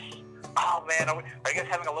 Yes. Oh man, are you guys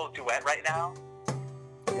having a little duet right now?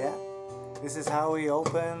 Yeah. This is how we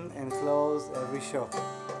open and close every show.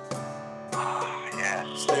 Oh,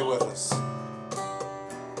 yes. Stay with us.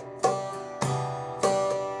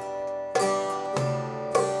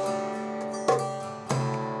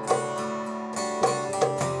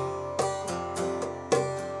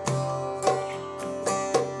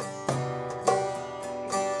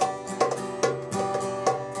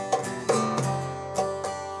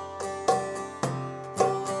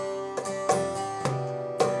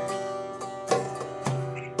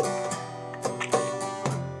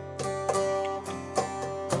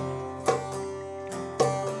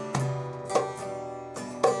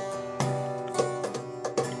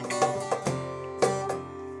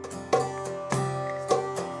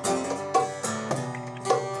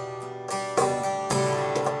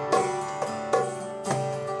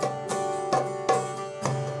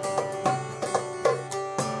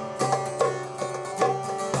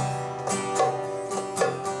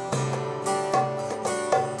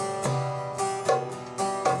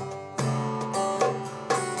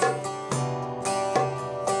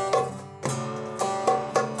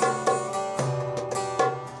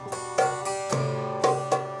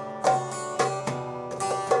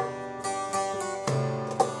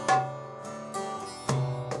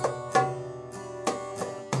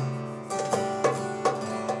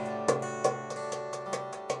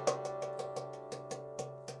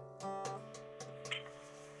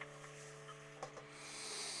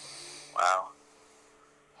 Wow.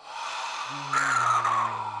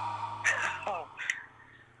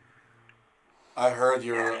 I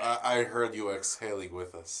heard you exhaling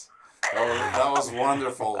with us. That was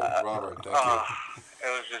wonderful, Robert. Thank you. It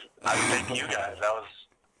was just, I thank you guys.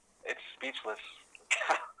 It's speechless.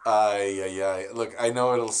 Yeah. Look, I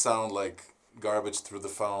know it'll sound like garbage through the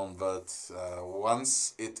phone, but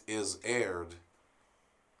once it is aired,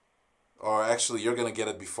 or actually, you're gonna get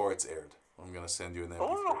it before it's aired. I'm gonna send you an MP3.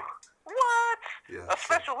 Ooh, what? Yeah, A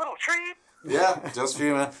special little treat? Yeah, just for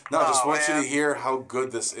you, man. No, I just want you man. to hear how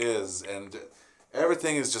good this is, and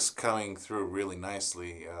everything is just coming through really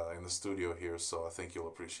nicely in the studio here, so I think you'll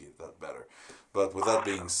appreciate that better. But with that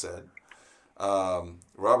being said,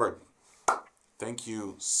 Robert, thank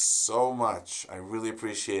you so much. I really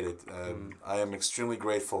appreciate it. I am extremely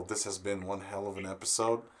grateful. This has been one hell of an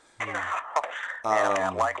episode. Yeah,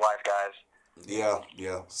 man. Likewise, guys.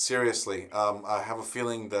 Yeah. Seriously, I have a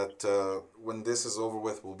feeling that when this is over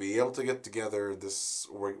with, we'll be able to get together.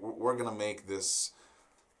 We're gonna make this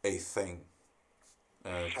a thing.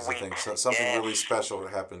 'Cause I think something really special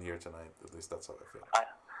happened here tonight. At least that's how I feel.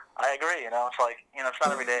 I agree. It's like, it's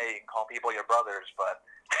not every day you can call people your brothers, but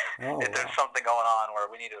there's something going on where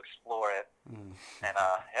we need to explore it. And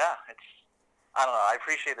I don't know. I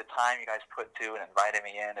appreciate the time you guys put to and inviting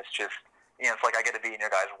me in. It's just, it's like I get to be in your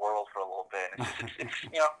guys' world for a little bit. It's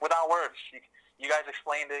without words. You guys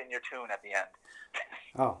explained it in your tune at the end.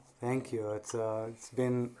 Oh, thank you. It's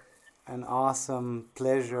been an awesome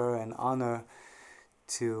pleasure and honor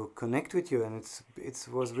to connect with you, and it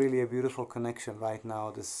was really a beautiful connection right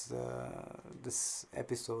now. This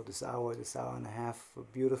episode, this hour and a half, a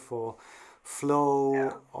beautiful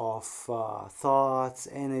flow of thoughts,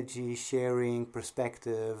 energy, sharing,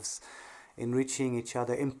 perspectives, enriching each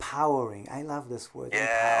other, empowering. I love this word.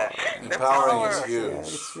 Yes. Empowering is huge. Yeah,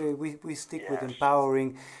 it's really, we stick with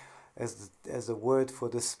empowering as a word for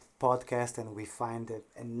this podcast, and we find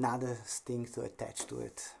another sting to attach to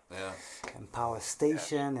it. Yeah. Empower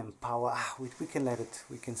station, empower. We can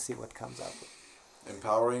we can see what comes out.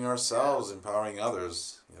 Empowering ourselves, empowering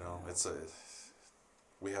others.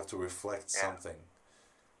 We have to reflect something.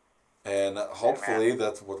 And hopefully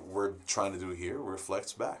that what we're trying to do here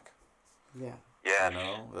reflects back. Yeah. Yeah. You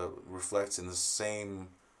know, reflects in the same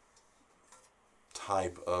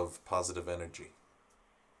type of positive energy.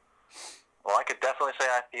 Well, I could definitely say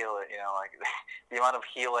I feel it, you know, like the amount of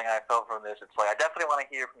healing I felt from this. It's like, I definitely want to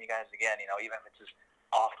hear from you guys again, you know, even if it's just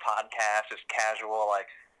off podcast, just casual, like,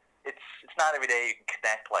 it's not every day you can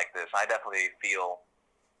connect like this. I definitely feel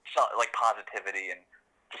like positivity and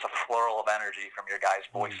just a flurl of energy from your guys'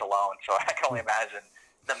 voice alone. So I can only imagine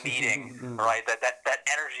the meeting, right? That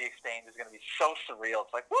energy exchange is going to be so surreal.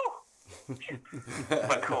 It's like, woo!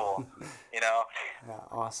 But cool, you know? Yeah,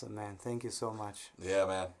 awesome, man. Thank you so much. Yeah,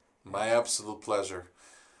 man. My absolute pleasure.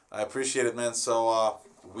 I appreciate it, man. So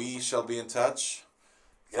we shall be in touch.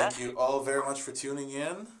 Thank you all very much for tuning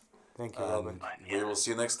in. Thank you, Robert. We will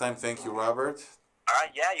see you next time. Thank you, Robert. All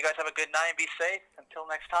right, yeah, you guys have a good night and be safe. Until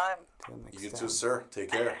next time. You too, sir.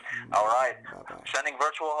 Take care. All right. Bye-bye. Sending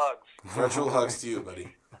virtual hugs. Virtual hugs to you,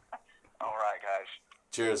 buddy. All right, guys.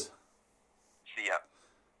 Cheers. See ya.